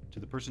to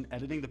the person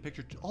editing the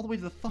picture all the way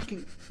to the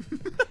fucking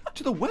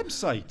to the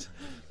website.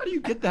 How do you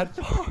get that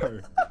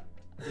far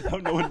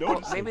without no one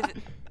noticing? Maybe.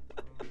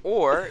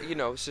 Or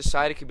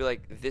society could be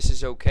like, this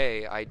is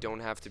okay. I don't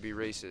have to be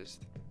racist.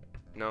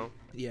 No,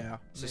 Yeah.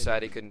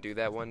 society couldn't do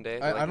that one day. I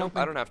They're like, don't nope, I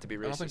think- don't have to be racist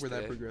I don't think we're that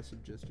today.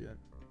 progressive just yet.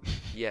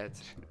 Yet.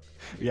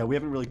 Yeah, we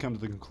haven't really come to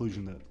the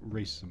conclusion that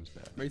racism is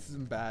bad.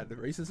 Racism bad.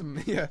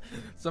 Racism. Yeah.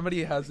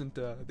 Somebody hasn't.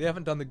 They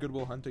haven't done the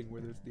Goodwill Hunting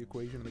where there's the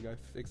equation and the guy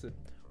fix it.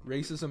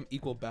 Racism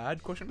equal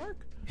bad? Question mark.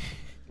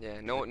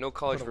 Yeah. No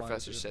college Put a line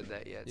professor to it. said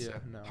that yet. Yeah, So.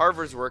 no.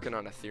 Harvard's working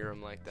on a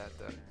theorem like that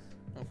though.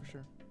 Oh, for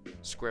sure.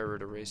 Square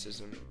root of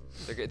racism.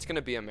 It's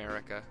gonna be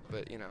America,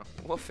 but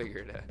we'll figure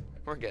it out.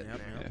 We're getting Yep,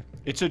 there. Yeah.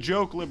 It's a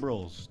joke,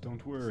 liberals.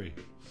 Don't worry.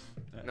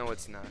 No,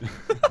 it's not.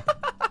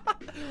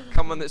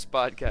 Come on this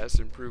podcast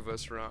and prove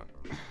us wrong.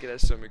 Get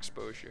us some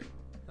exposure.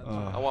 That's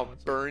Uh, I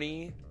want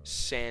Bernie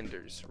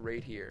Sanders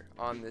right here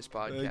on this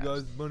podcast. Hey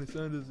guys, Bernie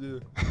Sanders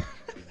here.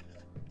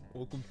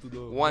 Welcome to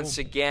the. Once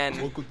again,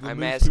 welcome to the I'm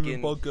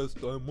mainstream asking.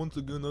 podcast. I'm once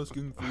again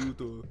asking for you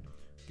to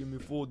give me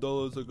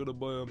 $4. I gotta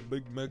buy a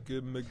Big Mac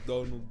at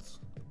McDonald's.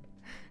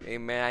 Hey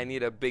man, I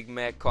need a Big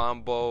Mac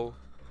combo.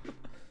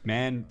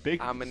 Man,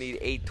 big I'm gonna need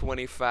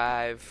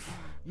 $8.25.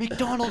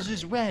 McDonald's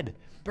is red.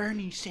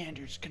 Bernie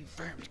Sanders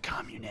confirmed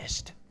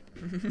communist.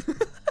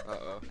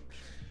 Uh-oh.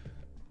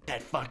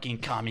 That fucking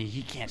commie,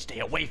 he can't stay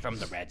away from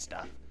the red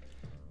stuff.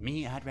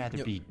 Me, I'd rather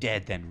Yep. be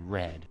dead than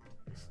red.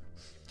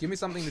 Give me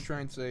something to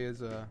try and say as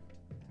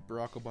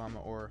Barack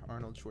Obama or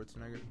Arnold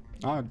Schwarzenegger.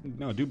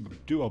 No, do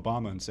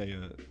Obama and say,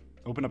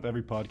 open up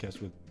every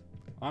podcast with,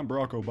 I'm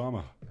Barack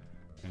Obama,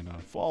 and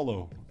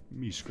follow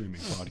me screaming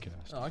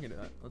podcast. Oh, I can do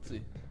that. Let's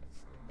see.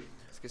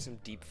 Let's get some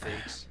deep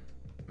fakes.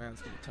 Man,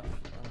 it's gonna be tough.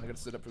 Oh, I gotta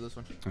sit up for this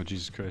one. Oh,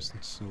 Jesus Christ,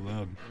 that's so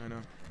loud. I know.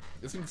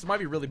 This might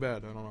be really bad.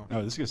 I don't know.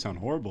 Oh, this is gonna sound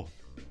horrible.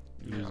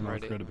 You're Yeah, losing I'm all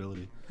ready.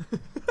 credibility.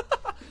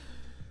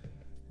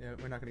 Yeah,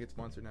 we're not gonna get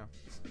sponsored now.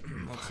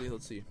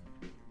 Let's see.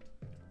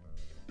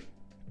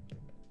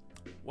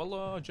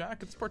 Well, Jack, at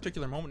this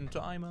particular moment in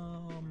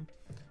time,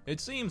 it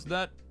seems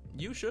that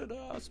you should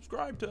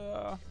subscribe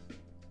to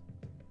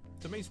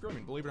me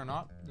screaming. Believe it or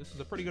not, this is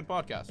a pretty good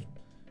podcast,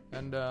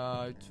 and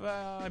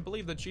I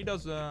believe that she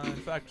does. In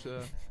fact,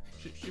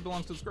 she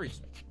belongs to the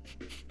streets.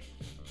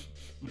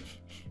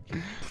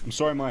 I'm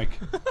sorry, Mike.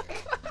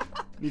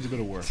 Needs a bit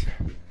of work.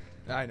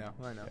 I know.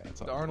 it's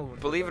The all Arnold one.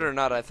 Believe it or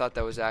not, I thought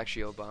that was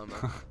actually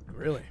Obama.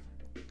 Really?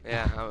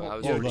 Yeah, I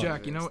was. Yo, really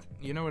Jack, convinced.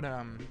 you know what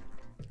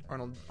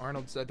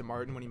Arnold said to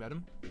Martin when he met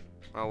him?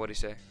 Oh, what'd he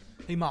say?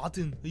 Hey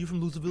Martin, are you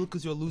from Loserville?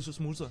 Cause you're a loser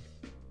smoozer.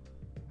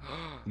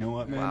 You know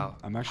what, man? Wow.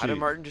 I'm How actually. did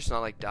Martin just not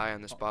like die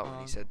on the spot when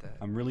he said that?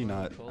 I'm really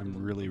not. Called I'm him a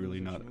really, really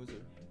not. schmoozer.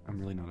 I'm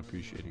really not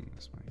appreciating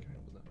this, Mike.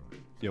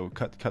 Yo,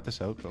 cut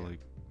this out, but like,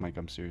 Mike,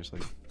 I'm serious.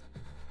 Like,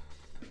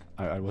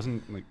 I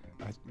wasn't like.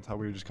 I thought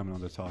we were just coming on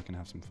to talk and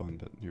have some fun,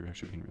 but you're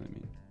actually being really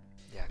mean.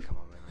 Yeah, come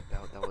on, man.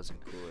 Like that wasn't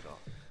cool at all.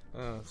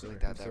 Oh, sorry.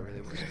 Like that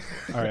really wasn't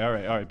cool. All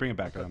right. Bring it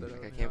back on.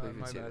 Like, I can't believe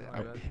you my said bad, that. my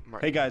bad.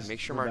 Martin, Hey guys, make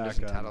sure we're Martin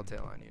back, doesn't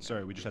tattletale on you.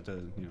 Sorry, we just had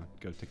to,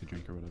 go take a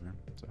drink or whatever.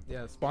 So.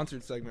 Yeah,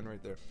 sponsored segment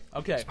right there.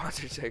 Okay.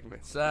 Sponsored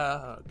segments.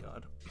 Oh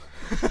God.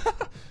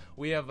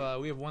 we have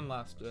one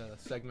last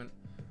segment.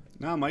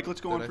 No, Mike,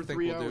 let's go That on I for think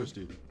 3 we'll do. hours,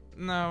 dude.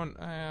 No,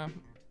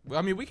 well,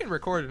 I mean, we can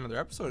record another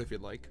episode if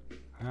you'd like.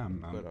 But,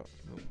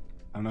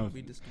 I don't know we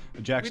if just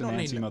Jackson we don't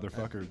Nancy need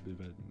motherfucker,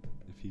 but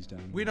if he's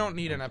down. we don't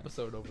need an okay.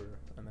 episode over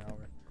an hour.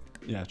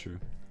 Yeah, true.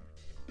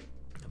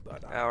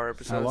 But Hour How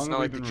episodes. long It's have not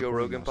we like the been Joe recording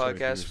Rogan now? Sorry, podcast,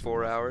 seriously.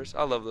 4 hours.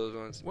 I love those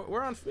ones.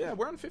 we're on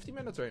 50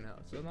 minutes right now,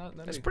 so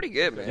That's pretty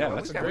good, man. Yeah, Well,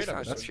 that's we a got great some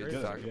episode. That's shit to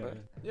good. talk Yeah. about.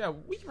 Yeah,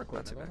 we can record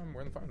Not too that. bad. I'm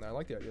more than fine with that. I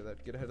like the idea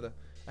that get ahead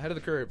of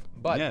the curve.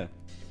 But Yeah.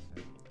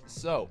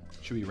 so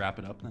Should we wrap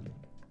it up then?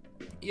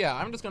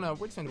 yeah, we're just gonna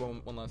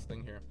do one last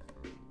thing here.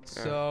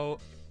 So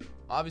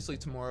obviously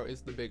tomorrow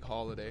is the big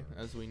holiday,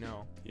 as we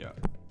know, Yeah.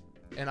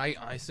 and I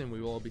assume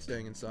we will all be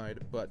staying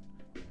inside. But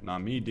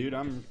Not me, dude.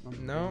 I'm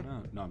No? going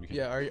out. No, I'm kidding.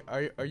 yeah,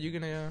 are you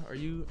gonna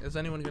is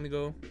anyone gonna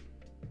go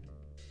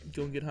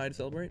and get high to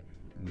celebrate?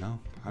 No.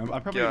 I'm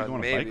probably God, going on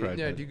a maybe. bike ride.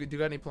 Yeah, but do you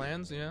got any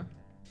plans? Yeah.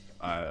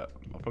 I'll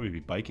probably be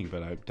biking,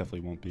 but I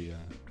definitely won't be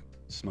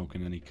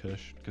smoking any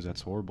kush because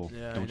that's horrible.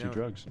 Yeah, I Don't do know.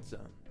 drugs.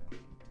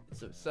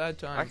 It's a sad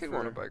time. I could go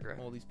on for a bike ride.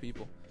 All these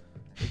people.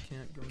 They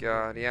can't go.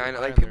 God, yeah, I know.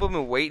 high Like on people have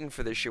their- been waiting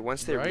for this shit.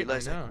 Once they Right? I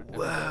realize, know. like,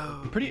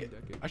 whoa. I'm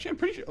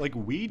pretty sure like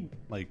weed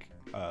like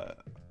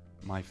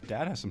my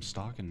dad has some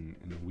stock in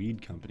a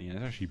weed company and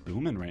it's actually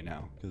booming right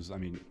now because I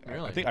mean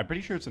Really? I'm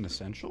pretty sure it's an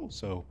essential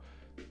so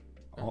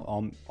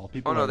all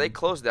people Oh no, are- they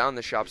closed down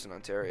the shops in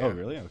Ontario. Oh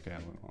really? Okay.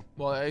 Well,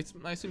 Well,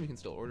 I assume you can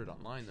still order it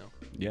online though.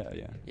 yeah.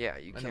 Yeah,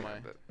 you I can. know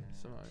But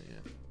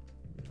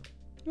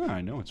yeah. Yeah,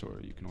 I know it's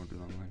order. You can order it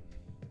online.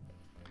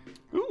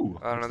 Ooh.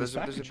 I don't know. what's There's this a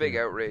package big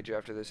here? outrage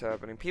after this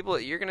happening. People,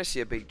 you're gonna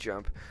see a big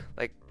jump.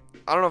 Like,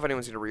 I don't know if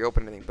anyone's gonna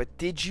reopen anything, but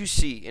did you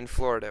see in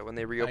Florida when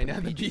they I reopened know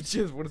the the beaches?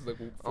 beaches. What is it,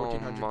 like Oh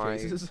 1,400 my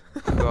cases?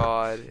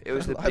 God, it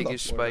was the I love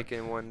biggest Florida. spike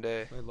in one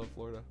day. I love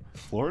Florida.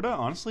 Florida,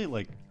 honestly,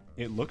 like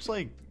it looks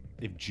like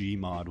if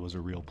Gmod was a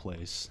real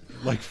place,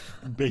 like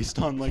based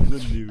on like the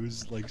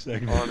news, like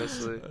segment.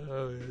 Honestly,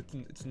 Oh,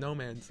 it's no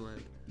man's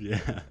land.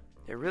 Yeah.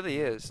 it really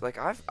is. Like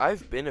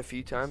I've been a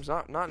few times,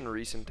 not in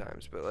recent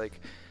times, but like,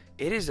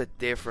 it is a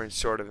different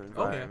sort of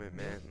environment,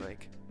 man.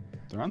 Like,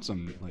 They're on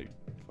some like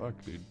fuck,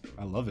 dude.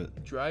 I love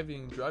it.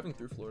 Driving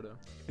through Florida.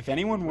 If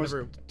anyone was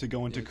Whenever- to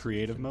go into yeah, it's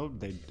creative mode,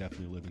 they'd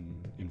definitely live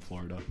in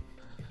Florida.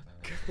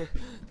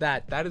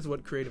 That is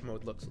what creative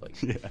mode looks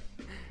like. Yeah.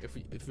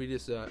 If we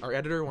just our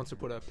editor wants to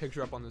put a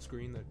picture up on the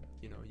screen that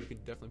you can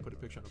definitely put a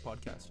picture on a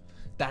podcast.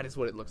 That is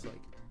what it looks like.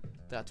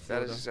 That's that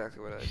Florida. is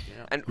exactly what I.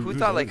 Yeah. And who Who's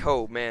thought like, in?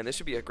 oh man, this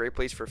would be a great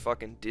place for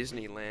fucking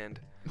Disneyland.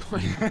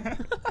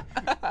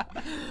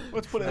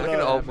 Let's put it Look at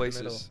all in the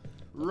places.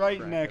 right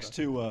Crap, next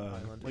to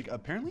Island. like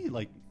apparently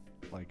like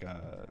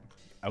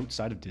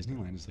outside of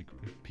Disneyland is like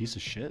a piece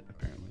of shit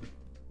apparently.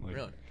 Like,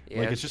 Really? Yeah,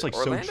 like it's just like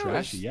Orlando so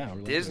trashy. is- Yeah.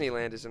 Orlando.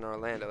 Disneyland is in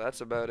Orlando.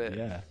 That's about it.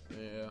 Yeah.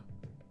 Yeah.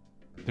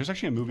 There's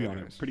actually a movie on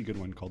it, Nice. pretty good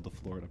one called The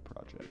Florida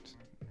Project.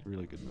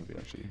 Really good movie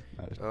actually.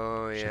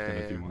 Oh Check yeah,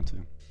 it if you yeah. want to.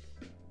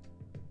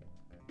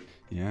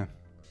 Yeah.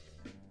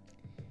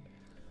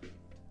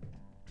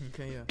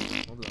 Okay,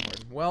 yeah. Well done,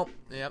 Martin. Well,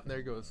 yep, there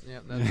it goes.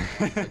 Yep,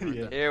 that's right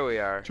Yeah. there. Here we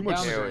are. Too much.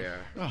 Down Here the we are.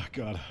 Oh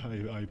god,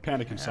 I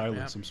panic in Yeah,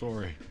 silence. yeah. I'm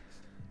sorry.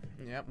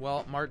 Yep.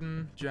 Well,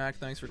 Martin, Jack,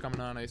 thanks for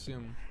coming on. I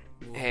assume.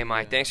 we'll Hey be,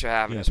 Mike, thanks for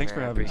having Yeah, us. thanks man.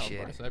 for I having us. Of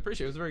appreciate course, it. I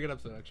appreciate it. It was a very good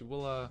episode, actually.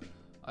 We'll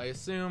I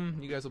assume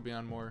you guys will be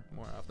on more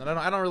often.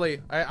 I don't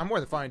really. I'm more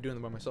than fine doing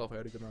them by myself. I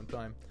had a good amount of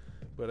time,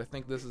 but I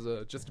think this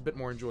is just a bit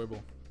more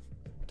enjoyable.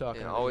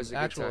 Talking Yeah, about always a good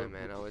actual time,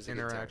 man. Always a good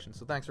time. interaction.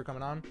 So thanks for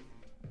coming on.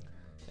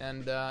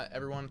 And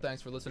everyone,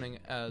 thanks for listening.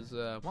 As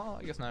well,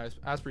 I guess not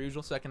as per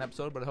usual, second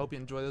episode, but I hope you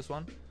enjoy this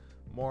one.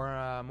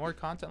 More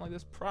content like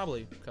this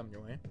probably coming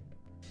your way.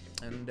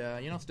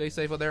 And stay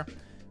safe out there.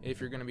 If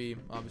you're gonna be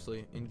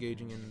obviously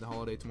engaging in the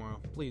holiday tomorrow,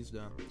 please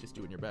just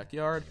do it in your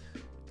backyard.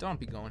 Don't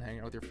be going hanging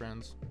out with your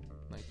friends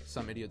like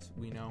some idiots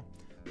we know.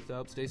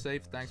 So stay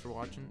safe. Thanks for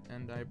watching,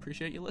 and I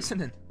appreciate you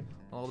listening.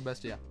 All the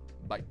best to you.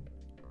 Bye.